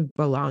is love and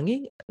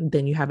belonging.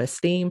 Then you have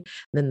esteem.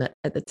 Then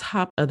at the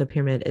top of the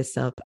pyramid is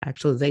self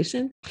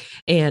actualization.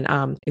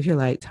 And if you're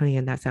like, Tony,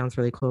 and that sounds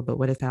really cool, but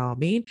what does that all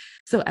mean?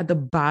 So at the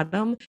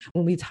bottom,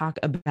 when we talk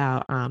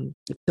about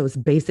those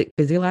basic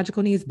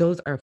physiological needs, those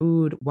are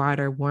food,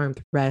 water, warmth,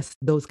 rest,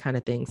 those kind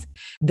of things.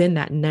 Then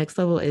that next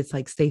level is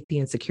like safety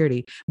and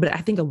security. But I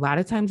think a lot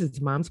of times as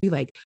moms, we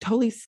like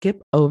totally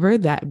skip over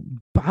that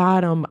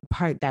bottom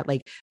part, that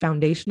like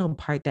foundational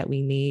part that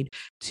we need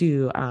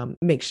to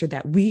make sure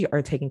that we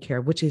are taken care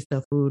of, which is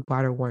the food,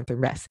 water, warmth, and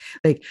rest.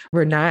 Like,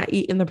 we're not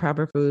eating the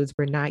proper foods,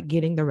 we're not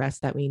getting the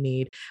rest that we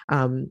need.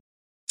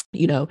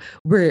 You know,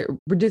 we're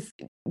just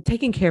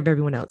taking care of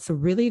everyone else. So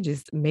really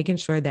just making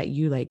sure that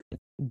you like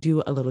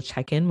do a little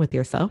check-in with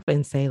yourself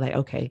and say like,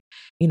 okay,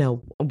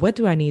 what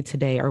do I need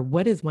today? Or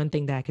what is one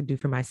thing that I could do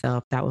for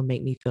myself that will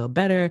make me feel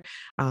better,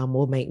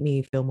 will make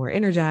me feel more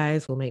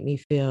energized, will make me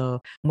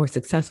feel more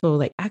successful?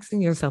 Like,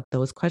 asking yourself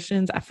those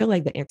questions. I feel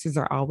like the answers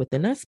are all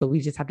within us, but we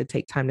just have to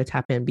take time to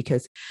tap in,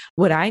 because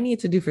what I need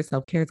to do for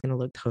self-care is going to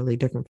look totally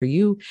different for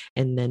you.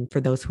 And then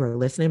for those who are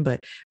listening,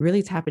 but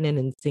really tapping in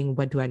and seeing,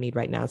 what do I need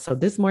right now? So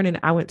this morning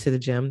I went to the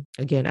gym.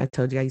 Again, I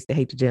told you I used to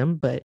hate the gym,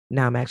 but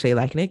now I'm actually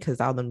liking it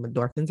because all the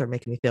endorphins are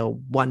making me feel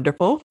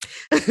wonderful.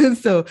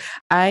 So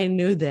I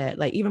knew that,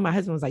 like, even my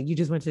husband was like, you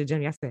just went to the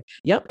gym yesterday.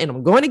 Yep. And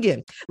I'm going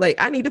again. Like,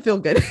 I need to feel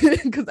good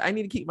because I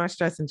need to keep my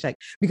stress in check.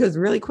 Because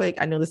really quick,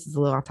 I know this is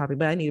a little off topic,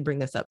 but I need to bring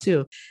this up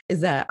too,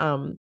 is that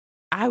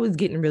I was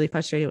getting really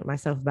frustrated with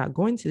myself about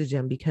going to the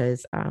gym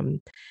because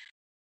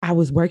I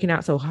was working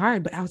out so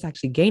hard, but I was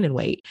actually gaining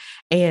weight.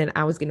 And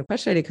I was getting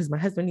frustrated because my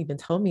husband even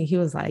told me, he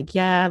was like,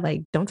 yeah,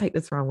 like, don't take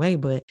this the wrong way,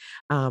 but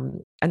I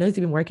know you've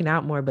been working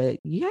out more, but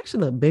you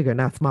actually look bigger,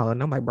 not smaller.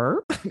 And I'm like, bro,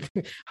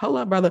 hold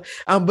up, brother.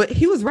 But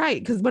he was right,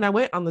 because when I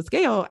went on the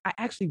scale, I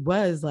actually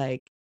was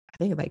like, I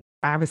think like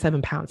 5 or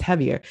 7 pounds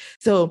heavier.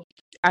 So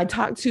I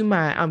talked to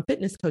my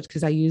fitness coach,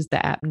 because I use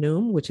the app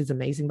Noom, which is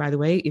amazing, by the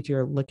way. If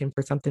you're looking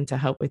for something to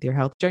help with your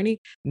health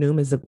journey,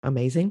 Noom is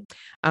amazing.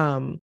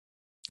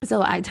 So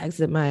I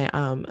texted my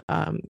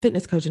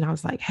fitness coach, and I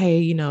was like,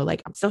 hey,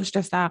 like, I'm so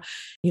stressed out,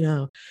 you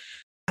know,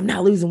 I'm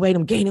not losing weight,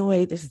 I'm gaining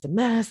weight. This is a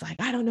mess. Like,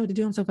 I don't know what to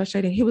do. I'm so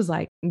frustrated. He was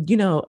like,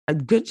 a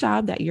good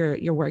job that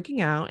you're working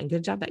out, and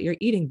good job that you're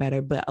eating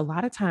better. But a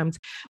lot of times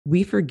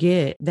we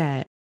forget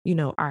that,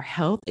 our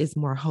health is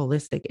more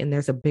holistic, and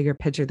there's a bigger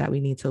picture that we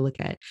need to look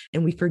at.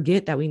 And we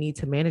forget that we need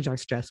to manage our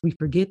stress. We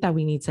forget that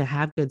we need to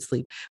have good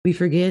sleep. We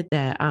forget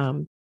that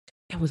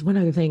there was one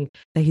other thing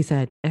that he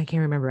said, and I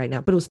can't remember right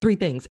now, but it was 3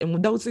 things.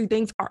 And those 3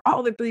 things are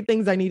all the 3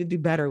 things I need to do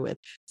better with.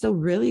 So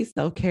really,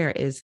 self-care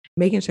is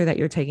making sure that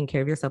you're taking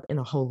care of yourself in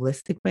a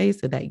holistic way,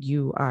 so that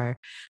you are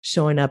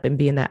showing up and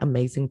being that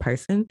amazing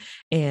person.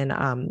 And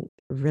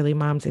really,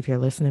 moms, if you're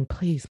listening,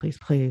 please, please,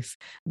 please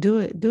do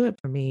it. Do it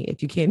for me.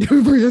 If you can't do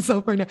it for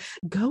yourself right now,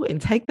 go and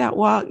take that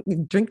walk,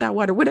 drink that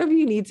water, whatever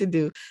you need to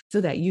do,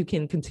 so that you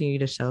can continue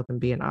to show up and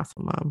be an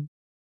awesome mom.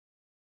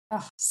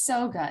 Oh,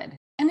 so good.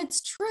 And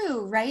it's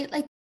true, right?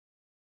 Like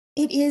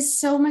it is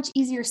so much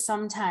easier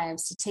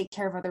sometimes to take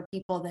care of other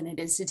people than it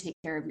is to take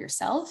care of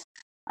yourself.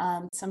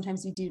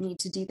 Sometimes you do need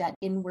to do that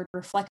inward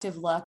reflective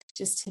look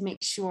just to make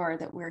sure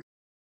that we're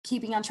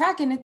keeping on track.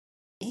 And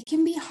it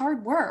can be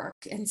hard work.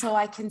 And so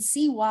I can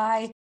see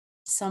why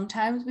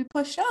sometimes we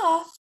push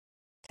off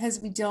because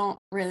we don't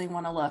really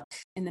want to look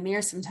in the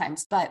mirror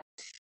sometimes. But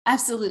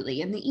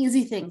absolutely. And the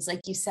easy things,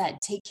 like you said,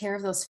 take care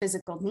of those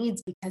physical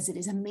needs, because it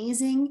is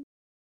amazing.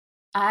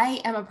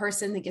 I am a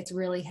person that gets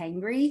really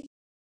hangry.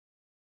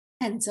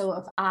 And so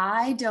if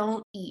I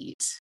don't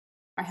eat,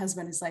 my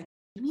husband is like,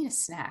 you need a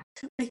snack.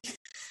 Like,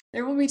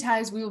 there will be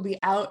times we will be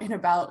out and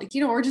about, like,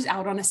 we're just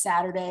out on a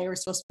Saturday. We're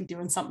supposed to be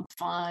doing something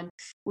fun.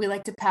 We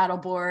like to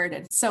paddleboard.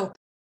 And so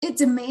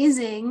it's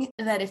amazing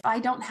that if I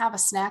don't have a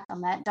snack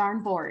on that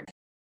darn board,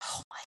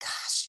 oh my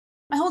gosh,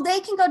 my whole day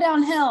can go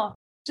downhill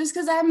just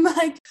because I'm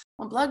like,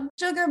 my blood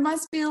sugar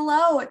must be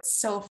low. It's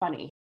so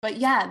funny. But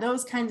yeah,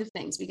 those kinds of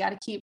things. We got to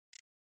keep,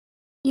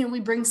 we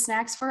bring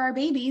snacks for our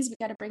babies. We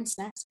got to bring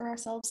snacks for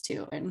ourselves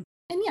too. And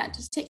yeah,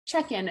 just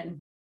check in.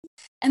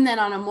 And then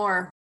on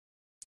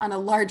a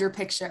larger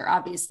picture,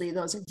 obviously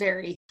those are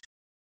very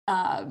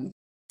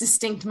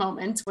distinct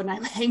moments when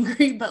I'm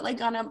angry, but like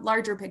on a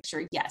larger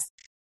picture, yes,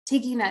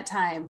 taking that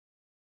time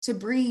to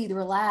breathe,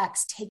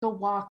 relax, take a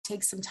walk,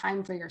 take some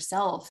time for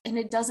yourself. And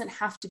it doesn't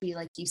have to be,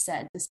 like you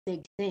said, this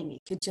big thing.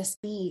 It could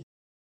just be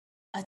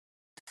a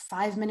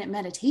 5-minute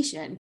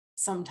meditation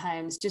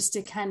sometimes, just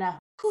to kind of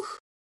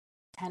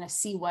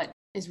see what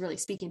is really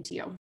speaking to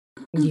you.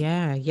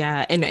 Yeah,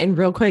 yeah. And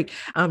real quick,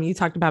 you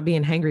talked about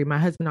being hangry. My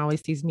husband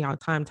always teases me all the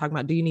time, talking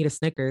about, do you need a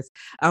Snickers?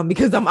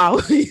 Because I'm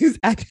always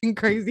acting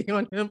crazy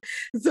on him.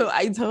 So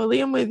I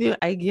totally am with you.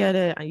 I get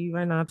it. You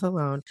are not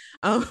alone.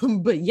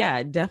 But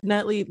yeah,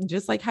 definitely,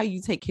 just like how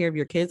you take care of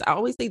your kids. I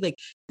always say, like,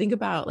 think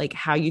about like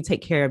how you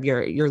take care of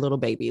your little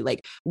baby.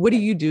 Like, what do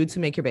you do to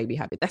make your baby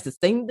happy? That's the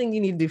same thing you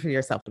need to do for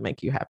yourself to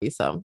make you happy.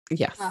 So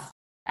yes.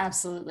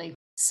 Absolutely.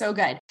 So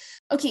good.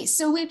 Okay,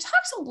 so we've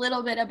talked a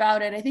little bit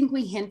about it. I think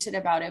we hinted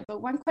about it,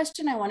 but one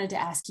question I wanted to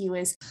ask you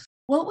is,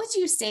 what would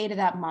you say to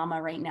that mama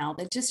right now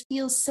that just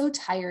feels so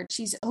tired?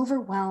 She's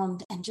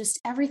overwhelmed and just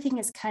everything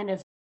is kind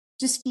of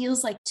just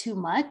feels like too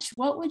much.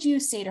 What would you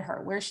say to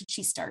her? Where should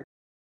she start?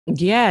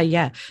 Yeah,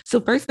 yeah.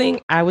 So first thing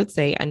I would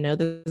say, I know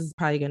this is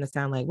probably going to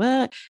sound like,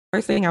 well,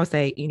 first thing I would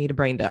say, you need a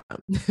brain dump.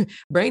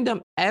 Brain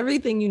dump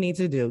everything you need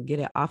to do.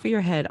 Get it off of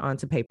your head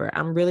onto paper.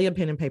 I'm really a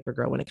pen and paper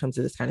girl when it comes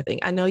to this kind of thing.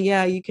 I know,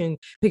 yeah, you can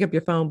pick up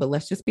your phone, but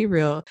let's just be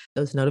real.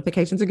 Those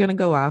notifications are going to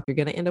go off. You're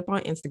going to end up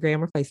on Instagram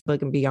or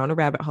Facebook and be on a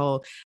rabbit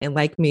hole. And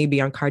like me, be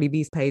on Cardi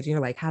B's page. And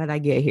you're like, how did I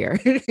get here?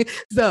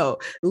 So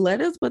let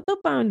us put the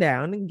phone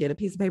down and get a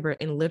piece of paper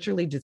and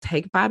literally just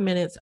take 5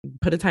 minutes,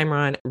 put a timer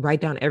on,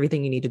 write down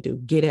everything you need to do.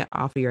 Get it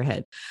off of your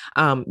head.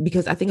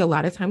 Because I think a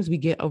lot of times we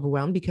get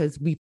overwhelmed because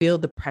we feel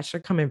the pressure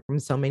coming from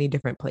so many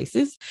different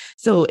places.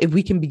 So if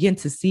we can begin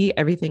to see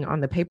everything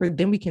on the paper,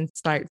 then we can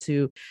start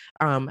to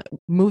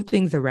move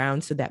things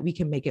around so that we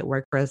can make it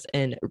work for us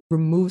and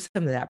remove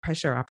some of that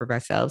pressure off of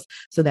ourselves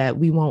so that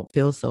we won't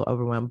feel so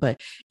overwhelmed.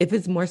 But if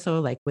it's more so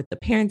like with the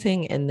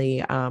parenting and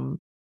the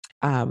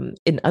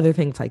and other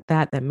things like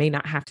that that may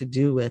not have to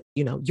do with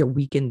your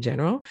week in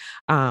general,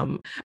 I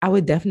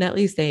would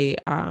definitely say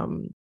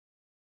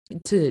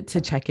to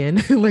check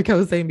in, like I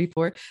was saying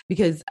before,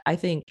 because I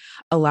think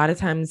a lot of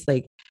times,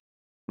 like,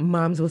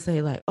 moms will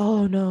say like,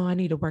 oh no, I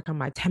need to work on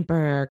my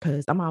temper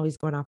because I'm always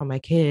going off on my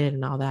kid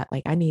and all that.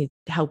 Like, I need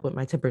help with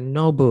my temper.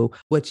 No, boo.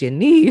 What you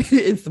need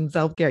is some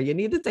self-care. You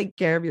need to take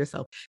care of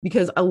yourself,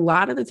 because a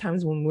lot of the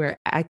times when we're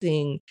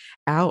acting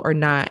out or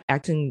not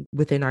acting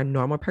within our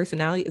normal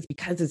personality, it's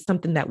because it's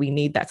something that we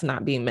need that's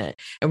not being met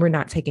and we're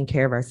not taking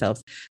care of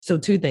ourselves. So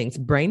two things: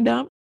 brain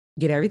dump,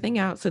 get everything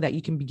out so that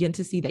you can begin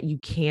to see that you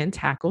can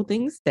tackle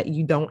things, that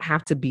you don't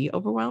have to be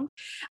overwhelmed.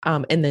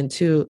 And then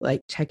two,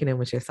 like checking in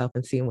with yourself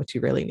and seeing what you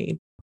really need.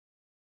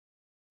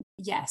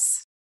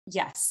 Yes.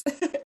 Yes.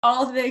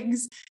 All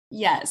things.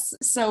 Yes.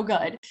 So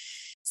good.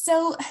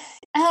 So,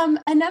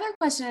 another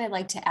question I'd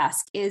like to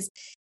ask is,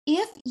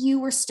 if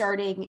you were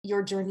starting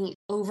your journey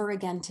over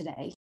again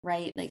today,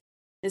 right? Like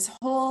this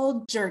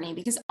whole journey,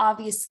 because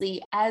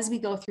obviously as we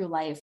go through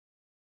life,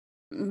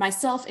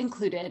 myself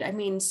included, I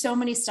mean, so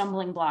many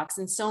stumbling blocks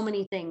and so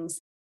many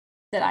things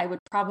that I would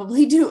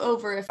probably do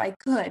over if I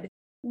could.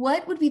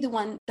 What would be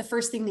the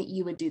first thing that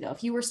you would do though,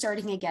 if you were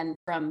starting again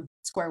from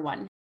square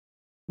one?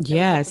 That would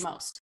help the Yes.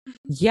 most.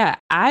 Yeah,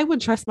 I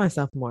would trust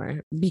myself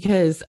more,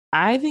 because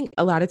I think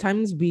a lot of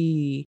times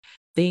we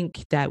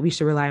think that we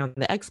should rely on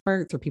the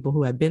experts or people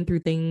who have been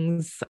through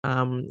things,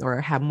 or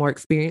have more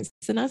experience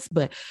than us.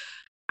 But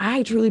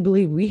I truly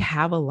believe we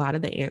have a lot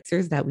of the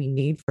answers that we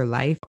need for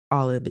life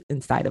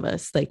inside of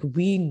us. Like,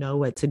 we know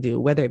what to do,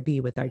 whether it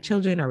be with our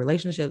children, our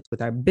relationships, with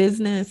our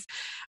business,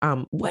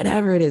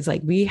 whatever it is.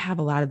 Like, we have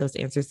a lot of those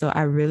answers. So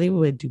I really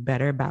would do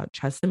better about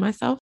trusting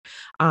myself,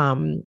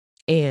 um,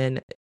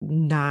 and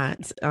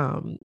not,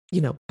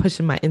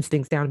 pushing my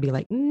instincts down and be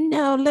like,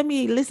 no, let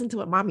me listen to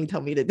what mommy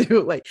told me to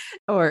do. Like,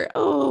 or,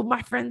 oh,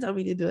 my friend told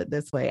me to do it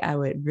this way. I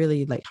would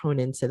really like hone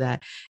into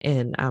that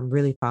and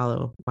really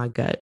follow my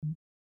gut.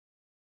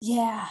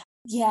 Yeah.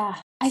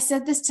 Yeah. I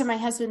said this to my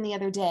husband the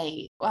other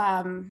day.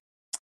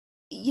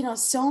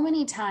 So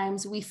many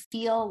times we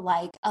feel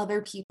like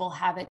other people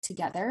have it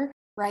together,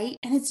 right?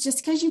 And it's just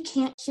because you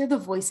can't hear the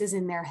voices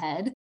in their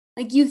head.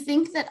 Like, you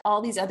think that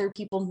all these other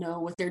people know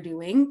what they're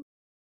doing,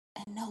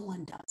 and no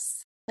one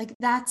does. Like,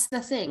 that's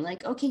the thing.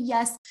 Like, okay,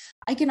 yes,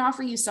 I can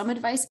offer you some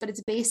advice, but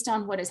it's based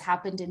on what has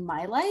happened in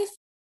my life.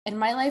 And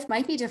my life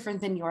might be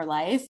different than your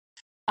life.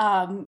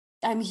 I'm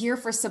here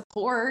for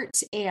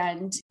support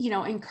and,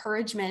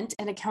 encouragement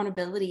and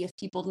accountability if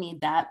people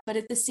need that. But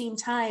at the same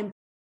time,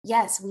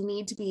 yes, we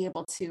need to be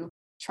able to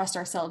trust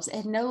ourselves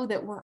and know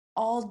that we're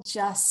all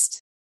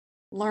just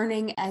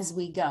learning as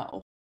we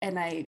go.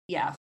 And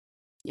yeah.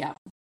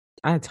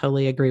 I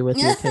totally agree with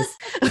you, because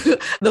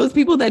those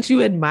people that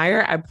you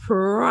admire, I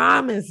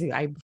promise you,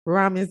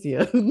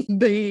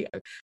 they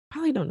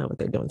probably don't know what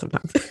they're doing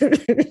sometimes.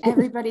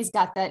 Everybody's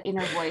got that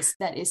inner voice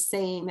that is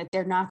saying that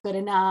they're not good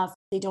enough.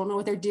 They don't know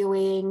what they're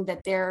doing,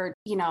 that they're,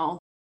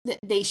 that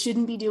they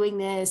shouldn't be doing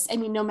this. I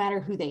mean, no matter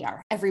who they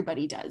are,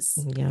 everybody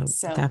does. Yeah,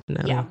 so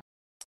definitely. Yeah,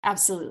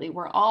 absolutely.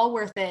 We're all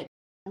worth it.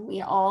 And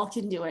we all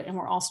can do it, and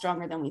we're all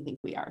stronger than we think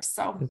we are.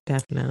 So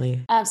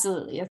definitely.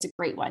 Absolutely. That's a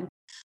great one.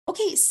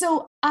 Okay,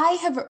 so I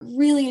have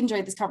really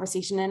enjoyed this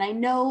conversation, and I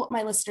know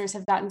my listeners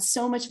have gotten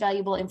so much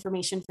valuable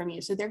information from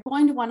you. So they're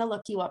going to want to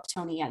look you up,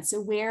 Toni Ann. So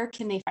where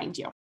can they find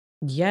you?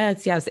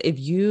 Yes. If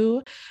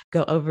you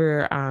go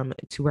over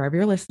to wherever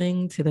you're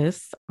listening to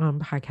this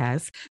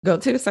podcast, go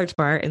to the search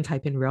bar and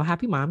type in Real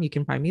Happy Mom. You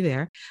can find me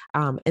there.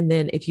 And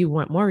then if you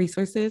want more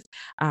resources,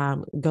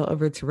 go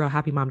over to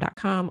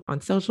realhappymom.com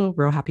on social,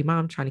 Real Happy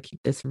Mom, trying to keep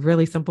this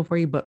really simple for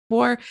you. But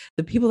for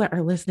the people that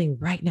are listening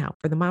right now,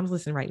 for the moms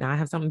listening right now, I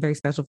have something very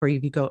special for you.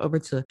 If you go over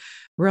to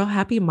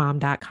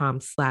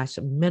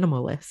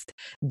realhappymom.com/minimalist,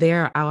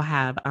 there I'll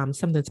have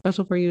something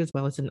special for you, as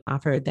well as an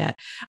offer that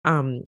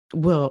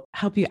will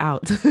help you out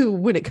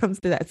when it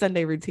comes to that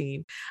Sunday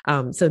routine.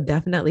 So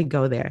definitely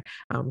go there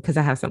because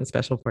I have something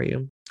special for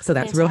you. So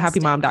that's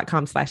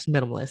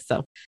realhappymom.com/minimalist.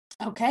 So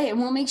okay.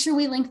 And we'll make sure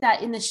we link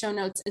that in the show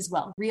notes as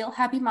well.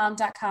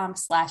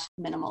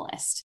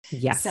 realhappymom.com/minimalist.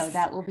 Yes. So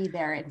that will be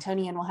there. And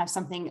Toni Ann will have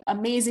something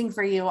amazing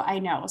for you. I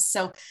know.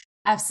 So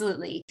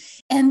absolutely.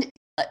 And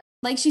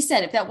like she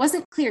said, if that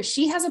wasn't clear,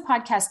 she has a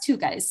podcast too,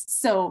 guys.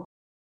 So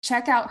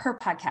check out her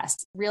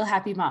podcast, Real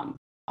Happy Mom.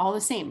 All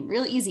the same,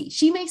 real easy.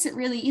 She makes it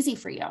really easy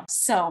for you.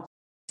 So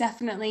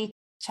definitely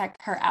check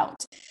her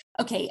out.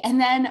 Okay. And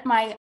then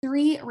my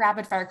 3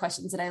 rapid fire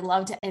questions that I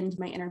love to end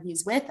my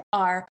interviews with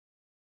are,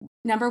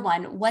 number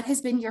 1, what has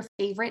been your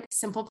favorite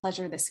simple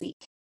pleasure this week?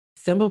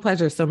 Simple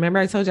pleasure. So remember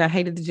I told you I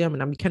hated the gym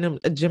and I'm becoming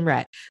a gym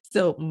rat.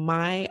 So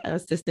my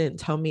assistant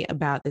told me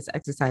about this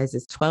exercise.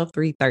 It's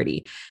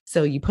 12-3-30.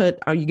 So you get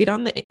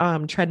on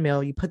the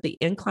treadmill, you put the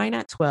incline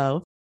at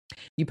 12.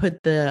 You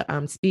put the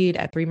speed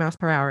at 3 miles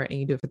per hour and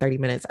you do it for 30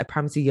 minutes. I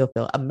promise you'll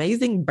feel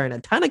amazing, burn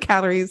a ton of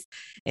calories,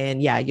 and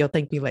yeah, you'll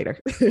thank me later.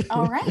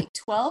 All right.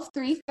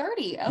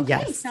 12-3-30. Okay.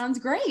 Yes. Sounds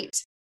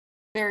great.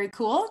 Very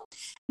cool.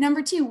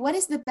 Number 2, what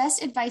is the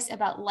best advice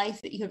about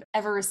life that you have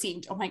ever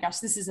received? Oh my gosh,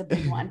 this is a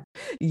big one.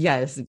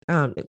 Yes.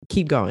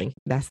 Keep going.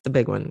 That's the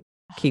big one.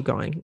 Keep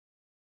going.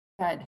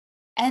 Good.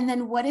 And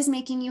then what is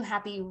making you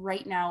happy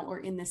right now or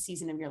in this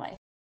season of your life?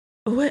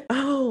 What?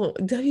 Oh,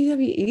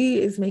 WWE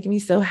is making me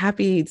so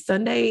happy.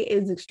 Sunday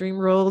is Extreme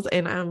Rules,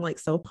 and I'm like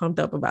so pumped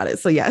up about it.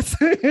 So yes.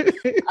 Oh,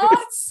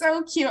 it's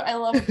so cute. I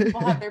love when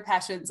people have their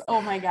passions. Oh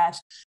my gosh.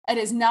 It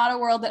is not a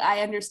world that I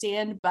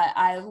understand, but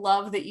I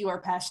love that you are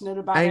passionate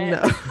about it. I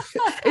know.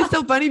 It's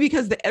so funny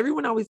because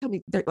everyone always tell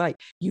me, they're like,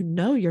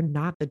 you're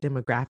not the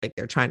demographic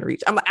they're trying to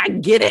reach. I'm like, I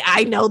get it.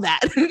 I know that.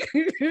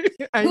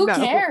 Who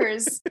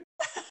cares?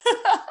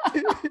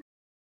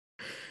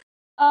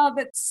 Oh,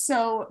 that's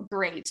so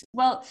great.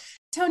 Well,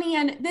 Toni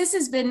Ann, this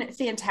has been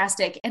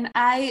fantastic. And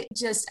I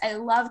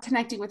love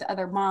connecting with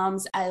other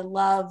moms. I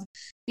love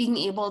being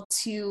able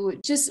to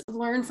just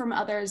learn from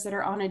others that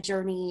are on a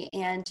journey.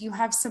 And you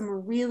have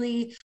some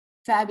really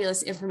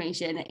fabulous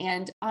information.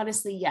 And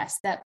honestly, yes,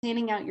 that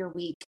planning out your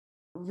week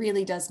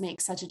really does make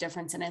such a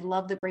difference. And I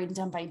love the brain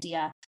dump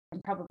idea. I'm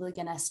probably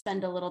going to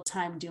spend a little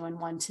time doing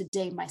one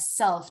today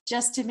myself,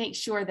 just to make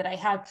sure that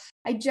I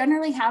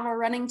generally have a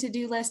running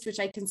to-do list, which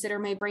I consider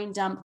my brain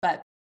dump,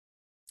 but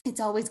it's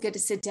always good to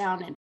sit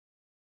down and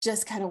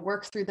just kind of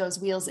work through those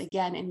wheels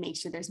again and make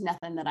sure there's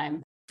nothing that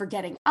I'm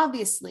forgetting.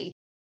 Obviously,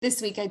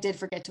 this week I did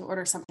forget to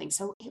order something,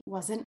 so it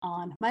wasn't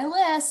on my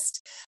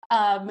list.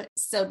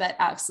 So that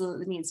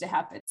absolutely needs to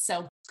happen.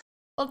 So,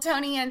 well,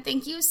 Toni Ann,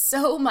 thank you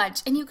so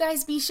much. And you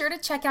guys be sure to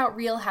check out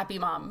Real Happy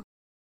Mom.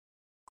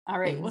 All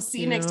right. We'll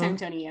see you next time,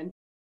 Toni Ann.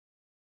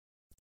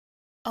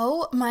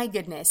 Oh my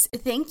goodness.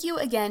 Thank you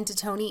again to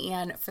Toni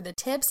Ann for the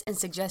tips and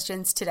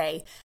suggestions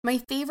today. My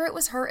favorite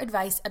was her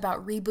advice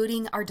about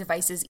rebooting our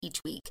devices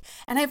each week,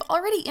 and I've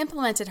already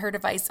implemented her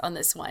advice on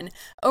this one.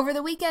 Over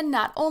the weekend,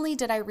 not only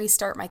did I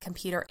restart my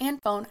computer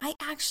and phone, I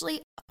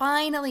actually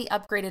finally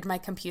upgraded my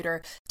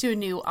computer to a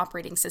new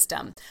operating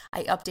system.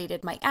 I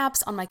updated my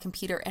apps on my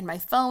computer and my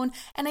phone,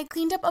 and I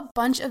cleaned up a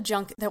bunch of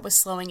junk that was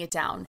slowing it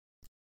down.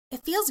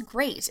 It feels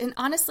great, and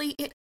honestly,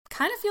 it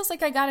kind of feels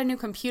like I got a new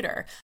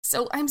computer.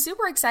 So I'm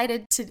super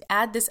excited to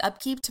add this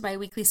upkeep to my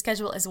weekly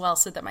schedule as well,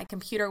 so that my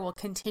computer will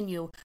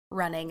continue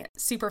running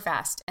super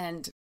fast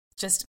and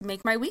just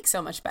make my week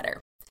so much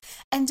better.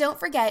 And don't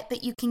forget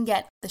that you can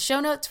get the show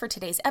notes for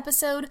today's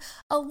episode,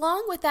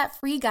 along with that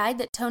free guide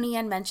that Tony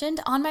Ann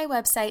mentioned, on my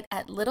website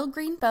at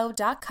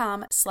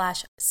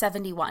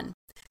littlegreenbow.com/71.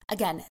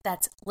 Again,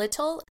 that's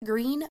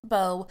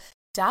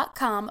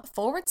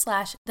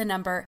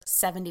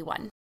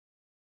littlegreenbow.com/71.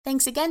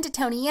 Thanks again to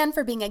Tony Ann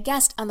for being a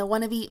guest on the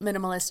Wannabe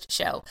Minimalist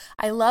Show.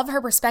 I love her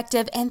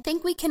perspective and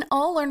think we can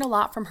all learn a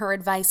lot from her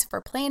advice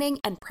for planning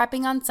and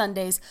prepping on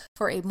Sundays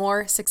for a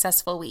more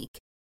successful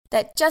week.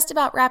 That just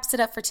about wraps it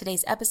up for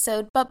today's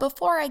episode, but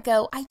before I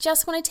go, I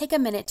just want to take a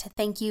minute to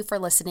thank you for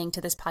listening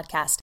to this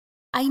podcast.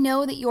 I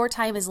know that your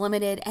time is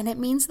limited, and it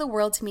means the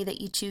world to me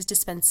that you choose to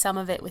spend some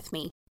of it with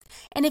me.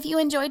 And if you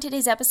enjoyed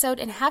today's episode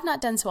and have not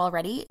done so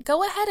already,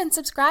 go ahead and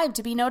subscribe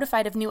to be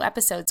notified of new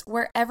episodes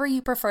wherever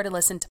you prefer to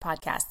listen to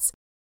podcasts.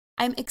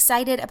 I'm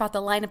excited about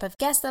the lineup of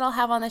guests that I'll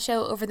have on the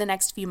show over the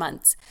next few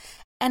months.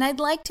 And I'd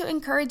like to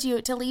encourage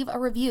you to leave a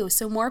review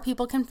so more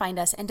people can find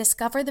us and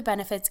discover the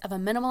benefits of a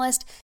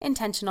minimalist,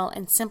 intentional,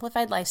 and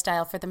simplified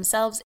lifestyle for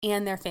themselves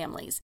and their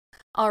families.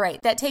 All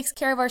right, that takes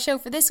care of our show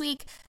for this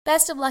week.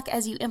 Best of luck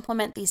as you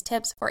implement these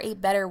tips for a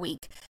better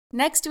week.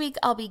 Next week,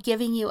 I'll be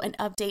giving you an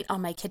update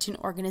on my kitchen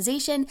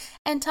organization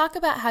and talk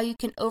about how you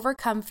can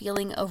overcome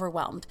feeling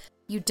overwhelmed.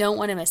 You don't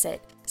want to miss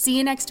it. See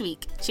you next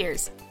week.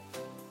 Cheers.